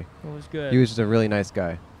energy. It was good. He was just a really nice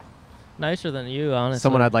guy. Nicer than you, honestly.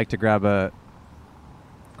 Someone I'd like to grab an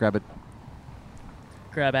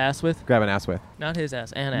ass with. Not his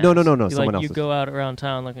ass, an ass. No, You, someone else's. You go out around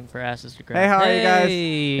town looking for asses to grab. Hey, how are you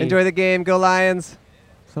guys? Enjoy the game. Go Lions.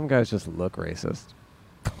 Some guys just look racist.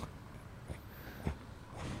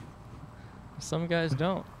 Some guys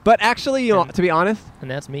don't. But actually, to be honest, and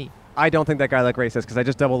that's me. I don't think that guy looked racist because I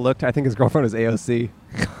just double looked. I think his girlfriend was AOC.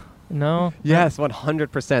 No. Yes,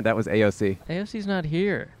 100%. That was AOC. AOC's not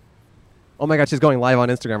here. Oh my God, she's going live on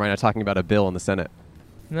Instagram right now talking about a bill in the Senate.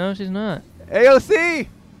 No, she's not. AOC!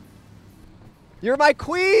 You're my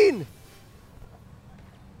queen!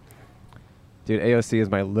 Dude, AOC is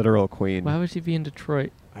my literal queen. Why would she be in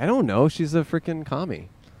Detroit? I don't know. She's a freaking commie.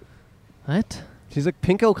 What? She's a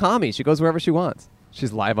pinko commie. She goes wherever she wants.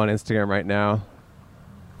 She's live on Instagram right now.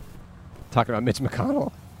 Talking about Mitch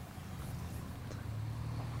McConnell.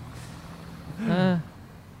 I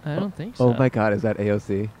don't think so. Oh my God, is that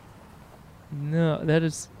AOC? No, that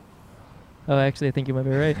is... Oh, actually, I think you might be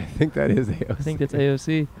right. I think that is AOC. I think that's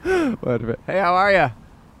AOC. Hey, how are ya?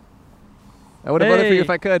 I would have voted for you if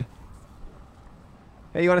I could.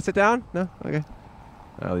 Hey, you want to sit down? No? Okay.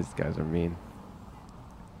 Oh, these guys are mean.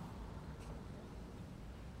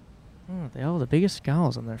 Oh, they all have the biggest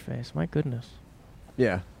scowls on their face. My goodness.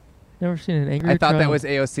 Yeah. Never seen an angry I thought that child. was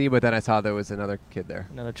AOC, but then I saw there was another kid there.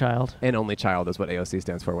 Another child. And only child is what AOC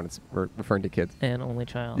stands for when it's referring to kids. And only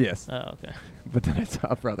child. Yes. Oh, okay. But then I saw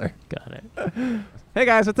a brother. Got it. Hey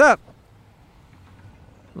guys, what's up?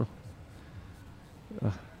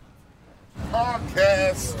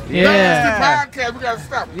 Podcast. Yeah. It's the podcast. We gotta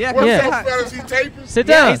stop. Yeah, What's yeah. up, fellas? He taping? Sit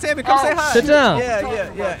Yeah, down. hey Sammy, come say hi. Sit down.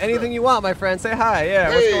 Yeah. Anything you want, my friend. Say hi. Yeah,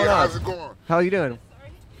 what's Hey, going on? how's it going? How are you doing?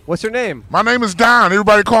 What's your name? My name is Don.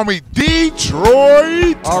 Everybody call me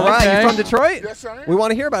Detroit. All right, Okay. you from Detroit? Yes, I am. We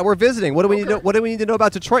want to hear about it. We're visiting. What do we need to, what do we need to know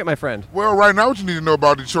about Detroit, my friend? Well, right now, what you need to know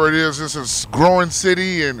about Detroit is it's a growing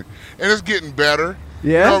city and it's getting better.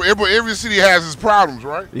 Yeah? You know, every city has its problems,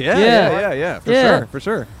 right? Yeah. For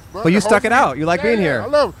sure. But you stuck it out. You like being here. I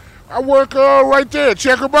love it. I work right there.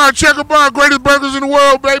 Checker bar, greatest burgers in the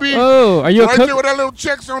world, baby. Oh, are you a right cook? there with that little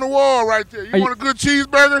checks on the wall right there. You Are want a good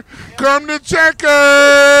cheeseburger? Come to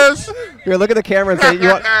Checkers. Here, look at the camera and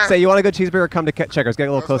say you want a good cheeseburger, come to Checkers. Get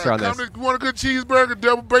a little closer on this. You want a good cheeseburger,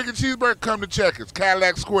 double bacon cheeseburger? Come to Checkers,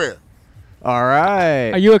 Cadillac Square. All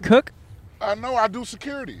right. Are you a cook? No, I do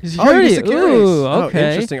security. Oh, you do security. Ooh, Oh,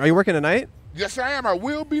 okay. interesting. Are you working tonight? Yes, I am. I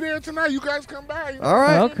will be there tonight. You guys come by. You know? All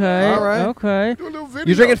right. Okay. All right. Okay. Do a little video.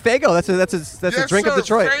 You dringing Faygo? That's a Yes, drink of sir.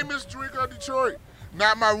 Detroit. Famous drink of Detroit.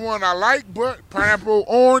 Not my one I like, but pineapple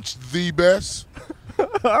orange, the best.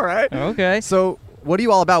 All right. Okay. So, what are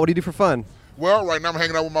you all about? What do you do for fun? Well, right now I'm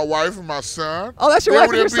hanging out with my wife and my son. Oh, that's your They wife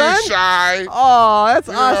were and your there being son? shy. Oh, that's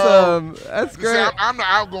You awesome. know. That's See, great. I'm the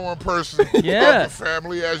outgoing person Yeah. of the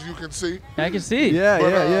family, as you can see. I can see. Yeah,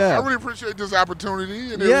 But, yeah. I really appreciate this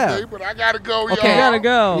opportunity and Yeah. everything, but I gotta go, Okay. y'all. You gotta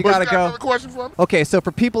go. You But gotta got go. another question for me? Okay, so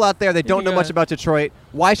for people out there that don't you know go much ahead. about Detroit,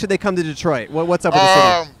 why should they come to Detroit? What's up with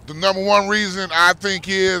the city? The number one reason I think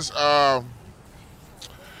is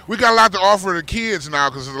we got a lot to offer the kids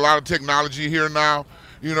now because there's a lot of technology here now,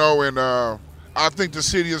 you know, and I think the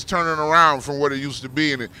city is turning around from what it used to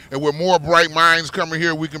be, and with more bright minds coming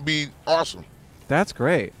here, we can be awesome. That's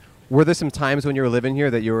great. Were there some times when you were living here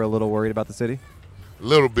that you were a little worried about the city? A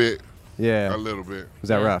little bit. Yeah. A little bit. Was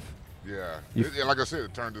that rough? Yeah. You- Like I said,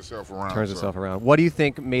 it turned itself around. Turns so. itself around. What do you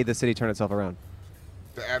think made the city turn itself around?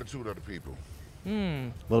 The attitude of the people.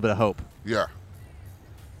 A little bit of hope. Yeah.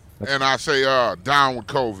 And I say, down with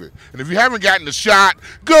COVID. And if you haven't gotten the shot,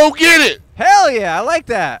 go get it. Hell yeah, I like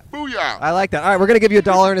that. Booyah. I like that. All right, we're gonna give you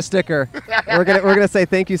 $1 and a sticker. we're gonna say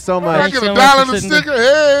thank you so If much. I get so $1 much and for a sitting sticker,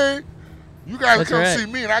 hey, you guys That's come right. see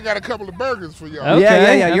me, and I got a couple of burgers for y'all. Okay.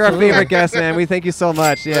 Yeah. You're our absolutely. favorite guest, man. We thank you so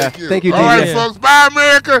much. Yeah. Thank you. D. All right, Yeah. folks. Bye,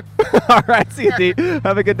 America. All right. See you, D.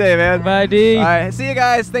 Have a good day, man. Bye, D. All right. See you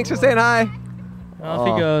guys. Thanks for saying hi. Off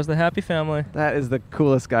Oh. he goes. The happy family. That is the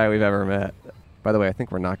coolest guy we've ever met. By the way, I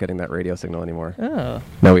think we're not getting that radio signal anymore. Oh.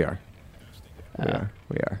 No, we are. We Oh. are.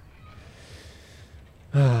 We are.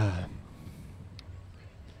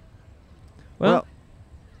 Well,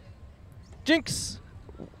 Jinx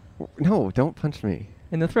no, don't punch me.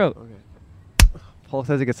 in the throat. Cole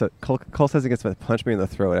says he gets to punch me in the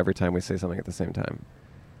throat every time we say something at the same time.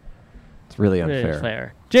 It's really Very unfair.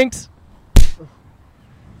 fair. Jinx.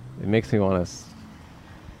 It makes me want to.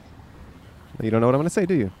 You don't know what I'm going to say,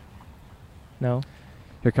 do you? No.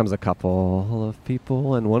 Here comes a couple of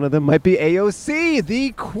people, and one of them might be AOC,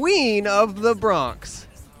 the queen of the Bronx.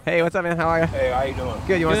 Hey, what's up, man? How are you? Hey, how you doing?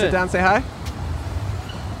 Good. You want to Good. sit down and say hi?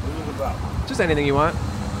 What is it about? Just anything you want.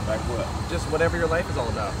 Like what? Just whatever your life is all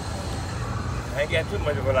about. I ain't got too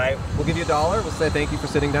much of a life. We'll give you $1. We'll say thank you for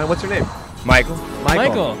sitting down. What's your name? Michael.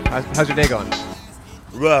 Michael. How's your day going?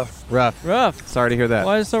 Rough. Rough. Rough. Sorry to hear that.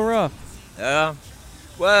 Why is it so rough? Well,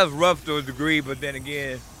 it's rough to a degree, but then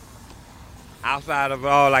again, outside of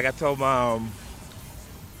all, like I told my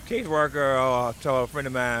caseworker or told a friend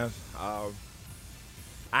of mine,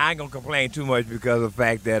 I ain't gonna complain too much because of the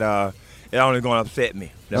fact that it only gonna upset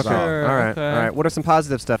me. That's Okay. all. All right. okay. All right. What are some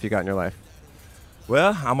positive stuff you got in your life?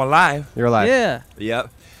 Well, I'm alive. You're alive. Yeah. Yep.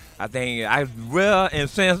 I think in a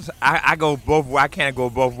sense, I go both ways. I can't go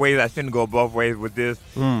both ways. I shouldn't go both ways with this.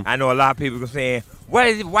 I know a lot of people are saying, why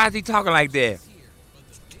is he talking like that?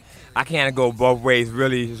 I can't go both ways,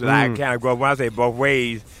 really. So I can't go. When I say both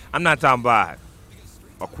ways, I'm not talking about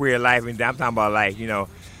a queer life. I'm talking about, like, you know,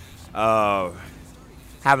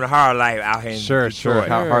 having a hard life out here in Detroit. Sure.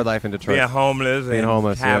 Hard life in Detroit. Being homeless Being and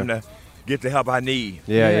homeless, having to get the help I need.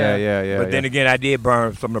 Yeah. But then again, I did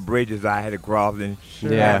burn some of the bridges I had to cross and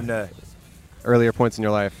having to, Earlier points in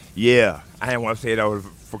your life. yeah. I didn't want to say that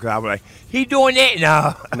because I was like, he doing that?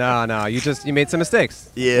 No. No. You made some mistakes.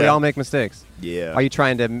 Yeah. We all make mistakes. Yeah. Are you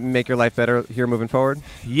trying to make your life better here moving forward?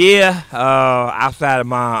 Yeah. Outside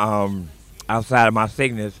of my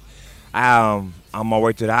sickness, I'm on my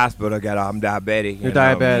way to the hospital. I'm diabetic. You're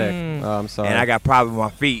diabetic. Oh, I'm sorry. And I got problems with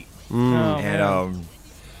my feet. Oh, And man.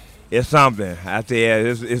 it's something. I tell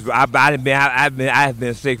you, I've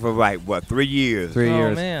been sick for like 3 years. 3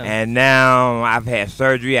 years. Man. And now I've had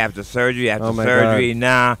surgery after surgery after Oh, my surgery.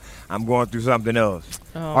 Now I'm going through something else.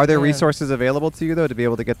 Oh, Are there man. resources available to you though to be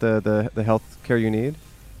able to get the health care you need?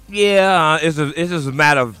 Yeah, it's just a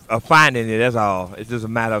matter of finding it. That's all. It's just a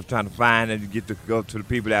matter of trying to find and get to go to the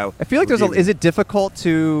people that. I feel like is it difficult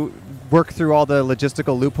to work through all the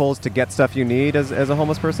logistical loopholes to get stuff you need as a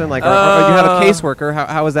homeless person? Like, or you have a caseworker.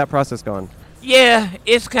 How is that process going? Yeah,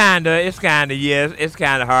 it's kind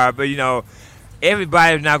of hard, but you know,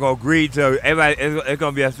 everybody's not gonna agree to everybody. It's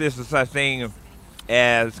gonna be a such thing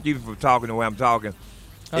as excuse me for talking the way I'm talking.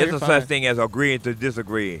 Oh, it's you're a fine. such thing as agreeing to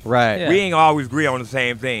disagree. Right. Yeah. We ain't always agree on the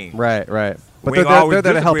same thing. Right. But We they're ain't always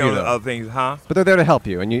there to help disagree you on though. other things, huh? But they're there to help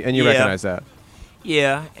you, and you Yeah. recognize that.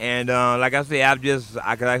 Yeah, and like I said,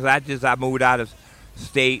 I moved out of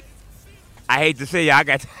state. I hate to say, I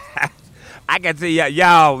got to say,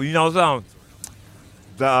 y'all, you know something?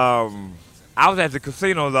 I was at the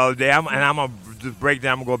casino the other day, and I'm gonna just break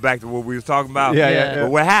down. I'm gonna go back to what we was talking about. Yeah.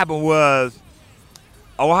 But what happened was,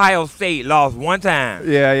 Ohio State lost one time.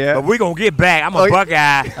 Yeah, yeah. But we gonna get back. I'm a Oh,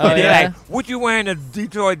 Buckeye. Oh, and they're yeah? like, what you wearing the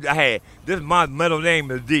Detroit? Hey, this my middle name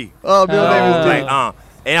is D. Oh, middle name is D. Like,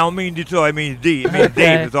 and I don't mean Detroit, it means D. It means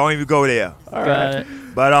Davis. Don't even go there. All Got right. it.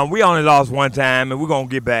 But we only lost one time, and we're gonna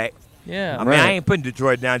get back. Yeah. I mean, I ain't putting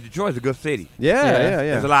Detroit down. Detroit's a good city. Yeah, Yeah. yeah, yeah.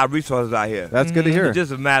 There's a lot of resources out here. That's good to hear. It's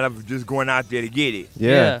just a matter of just going out there to get it.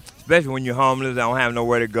 Yeah. Especially when you're homeless, don't have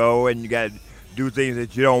nowhere to go, and you got to do things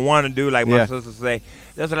that you don't want to do. Like my Yeah. sister say,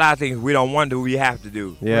 there's a lot of things we don't want to do, we have to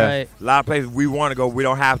do. Yeah. Right. A lot of places we want to go, we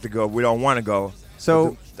don't have to go. We don't want to go.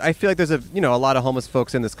 So I feel like there's a lot of homeless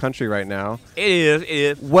folks in this country right now. It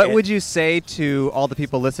is. What would you say to all the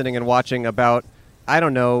people listening and watching about, I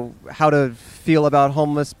don't know, how to feel about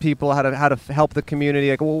homeless people, how to help the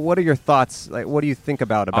community? Like, well, what are your thoughts? Like, what do you think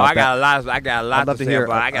about I that? got a lot. I got a lot I'd love to to say hear.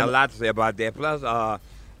 about. I got a lot to say about that. Plus, I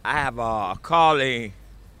have a calling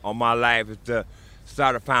on my life is to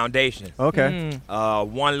start a foundation. Okay.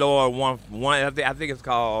 One Lord, one. I think it's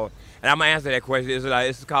called. And I'm gonna answer that question.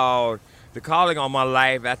 It's called the calling on my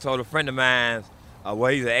life. I told a friend of mine.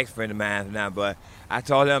 Well, he's an ex-friend of mine now, but I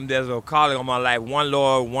told him there's a calling on my life. One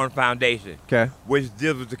Lord, one foundation. Okay. Which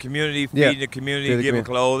deals with the community, Yeah. feeding the community, Feed the giving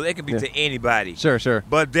community. clothes. It could be Yeah. to anybody. Sure, sure.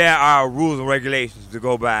 But there are rules and regulations to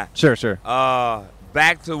go by. Sure, sure.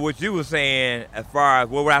 Back to what you were saying as far as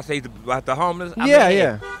what would I say about the homeless? I Yeah, mean,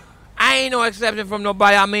 yeah. I ain't no exception from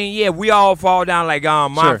nobody. I mean, yeah, we all fall down like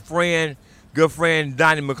my Sure. good friend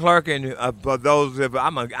Donnie McClurkin. For those,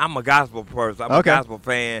 I'm a gospel person. I'm a Okay. gospel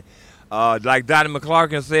fan. Like Donnie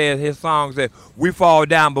McClurkin said, his song said, "We fall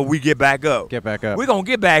down, but we get back up." Get back up. We gonna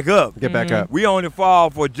get back up. Get back up. We only fall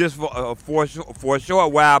for a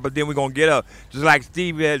short while, but then we gonna get up. Just like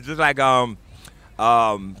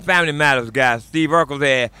Family Matters guy Steve Urkel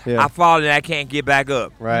said, Yeah. "I fall and I can't get back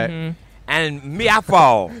up." Right. And me, I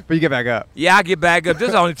fall. But you get back up. Yeah, I get back up. This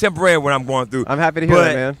is only temporary what I'm going through. I'm happy to hear but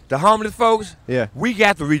that, man. the homeless folks, Yeah. we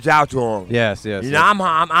got to reach out to them. Yes, yes. You yes. know,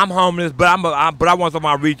 I'm homeless, but I want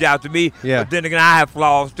somebody to reach out to me. Yeah. But then again, I have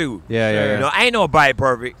flaws too. Yeah, yeah, yeah. You know, ain't nobody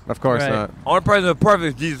perfect. Of course Right. not. Only person that's perfect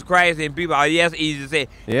is Jesus Christ, and people are easy to say.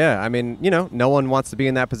 Yeah, I mean, no one wants to be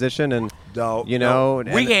in that position, and No, you know,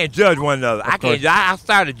 we and- can't judge one another. I course. can't. I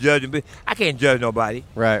started judging, but I can't judge nobody.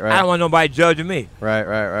 Right, right. I don't want nobody judging me, Right,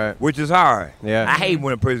 right, right. which is hard. Yeah. I hate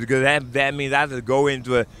when a person because that means I have to go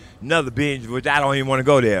into another binge, which I don't even want to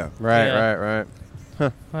go there. Right, Yeah. right,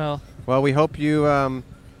 right. Well, we hope you,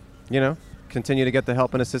 continue to get the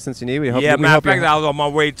help and assistance you need. We hope. Yeah, we matter of hope fact, I was on my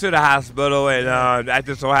way to the hospital, and I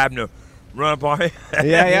just so happened to run up on it. Yeah,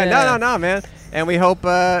 yeah. Yeah. No, man. And we hope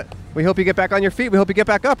you get back on your feet. We hope you get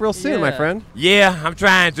back up real soon, my Yeah. friend. Yeah, I'm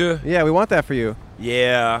trying to. Yeah, we want that for you.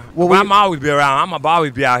 Yeah. Well, Well, I'm always be around. I'm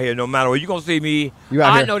always be out here no matter what. You gonna see me. You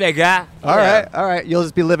out I here. know that guy. All Yeah. right, all right. You'll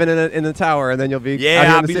just be living in the tower, and then you'll be out Yeah,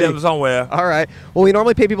 here I'll in the be city. living somewhere. All right. Well, we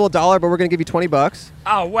normally pay people $1, but we're gonna give you $20.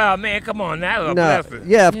 Oh, wow, man, come on. That's a No, blessing.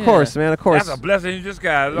 yeah, of Yeah. course, man, of course. That's a blessing in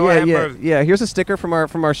disguise. Lord Yeah, have yeah, mercy. yeah. Here's a sticker from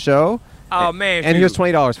our show. Oh, man. And here's shoot.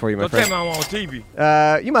 $20 for you, my Don't tell friend. me I'm on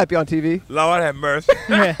TV. You might be on TV. Lord have mercy.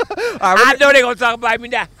 yeah. I know they're going to talk about me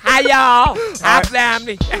now. Hi, y'all. Hi,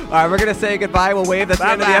 family. All right, we're gonna say goodbye. We'll wave. That's the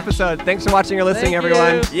end of the Bye-bye. episode. Thanks for watching or listening, Thank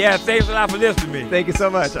everyone. you. Yeah, thanks a lot for listening to me. Thank you so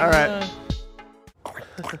much. All right.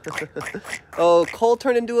 Oh, Cole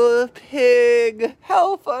turned into a pig.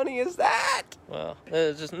 How funny is that? Well,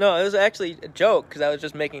 it was actually a joke because I was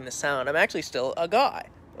just making the sound. I'm actually still a guy.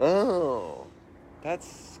 Oh,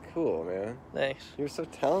 that's cool, man. Thanks. You're so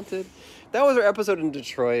talented. That was our episode in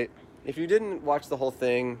Detroit. If you didn't watch the whole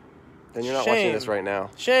thing, then you're not watching Shame. this right now.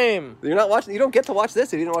 Shame. You're not watching. You don't get to watch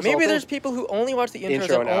this if you didn't watch the whole Maybe thing. there's people who only watch the intros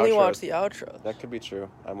Intro and and only outros. watch the outros. That could be true.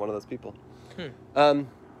 I'm one of those people. Hmm.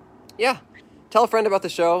 Yeah. Tell a friend about the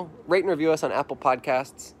show. Rate and review us on Apple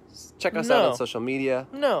Podcasts. Check us out No. on social media.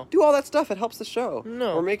 No. Do all that stuff. It helps the show.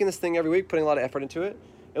 No. We're making this thing every week, putting a lot of effort into it.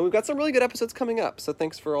 And we've got some really good episodes coming up. So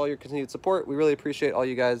thanks for all your continued support. We really appreciate all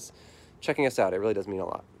you guys checking us out. It really does mean a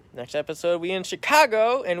lot. Next episode, we in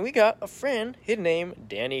Chicago, and we got a friend. His name,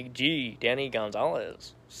 Danny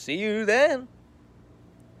Gonzalez. See you then.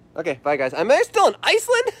 Okay, bye guys. Am I still in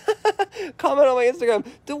Iceland? Comment on my Instagram.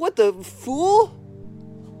 What the fool?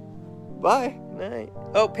 Bye. Night.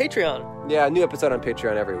 Oh, Patreon. Yeah, new episode on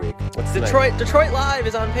Patreon every week. What's tonight? Detroit Live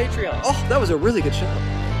is on Patreon. Oh, that was a really good show.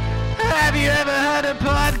 Have you ever had a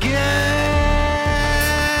podcast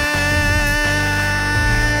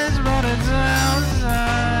running outside?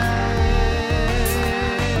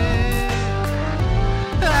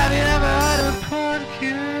 Have you ever had a podcast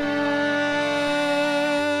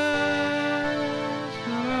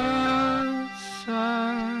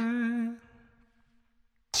outside?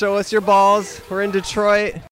 Show us your balls. We're in Detroit.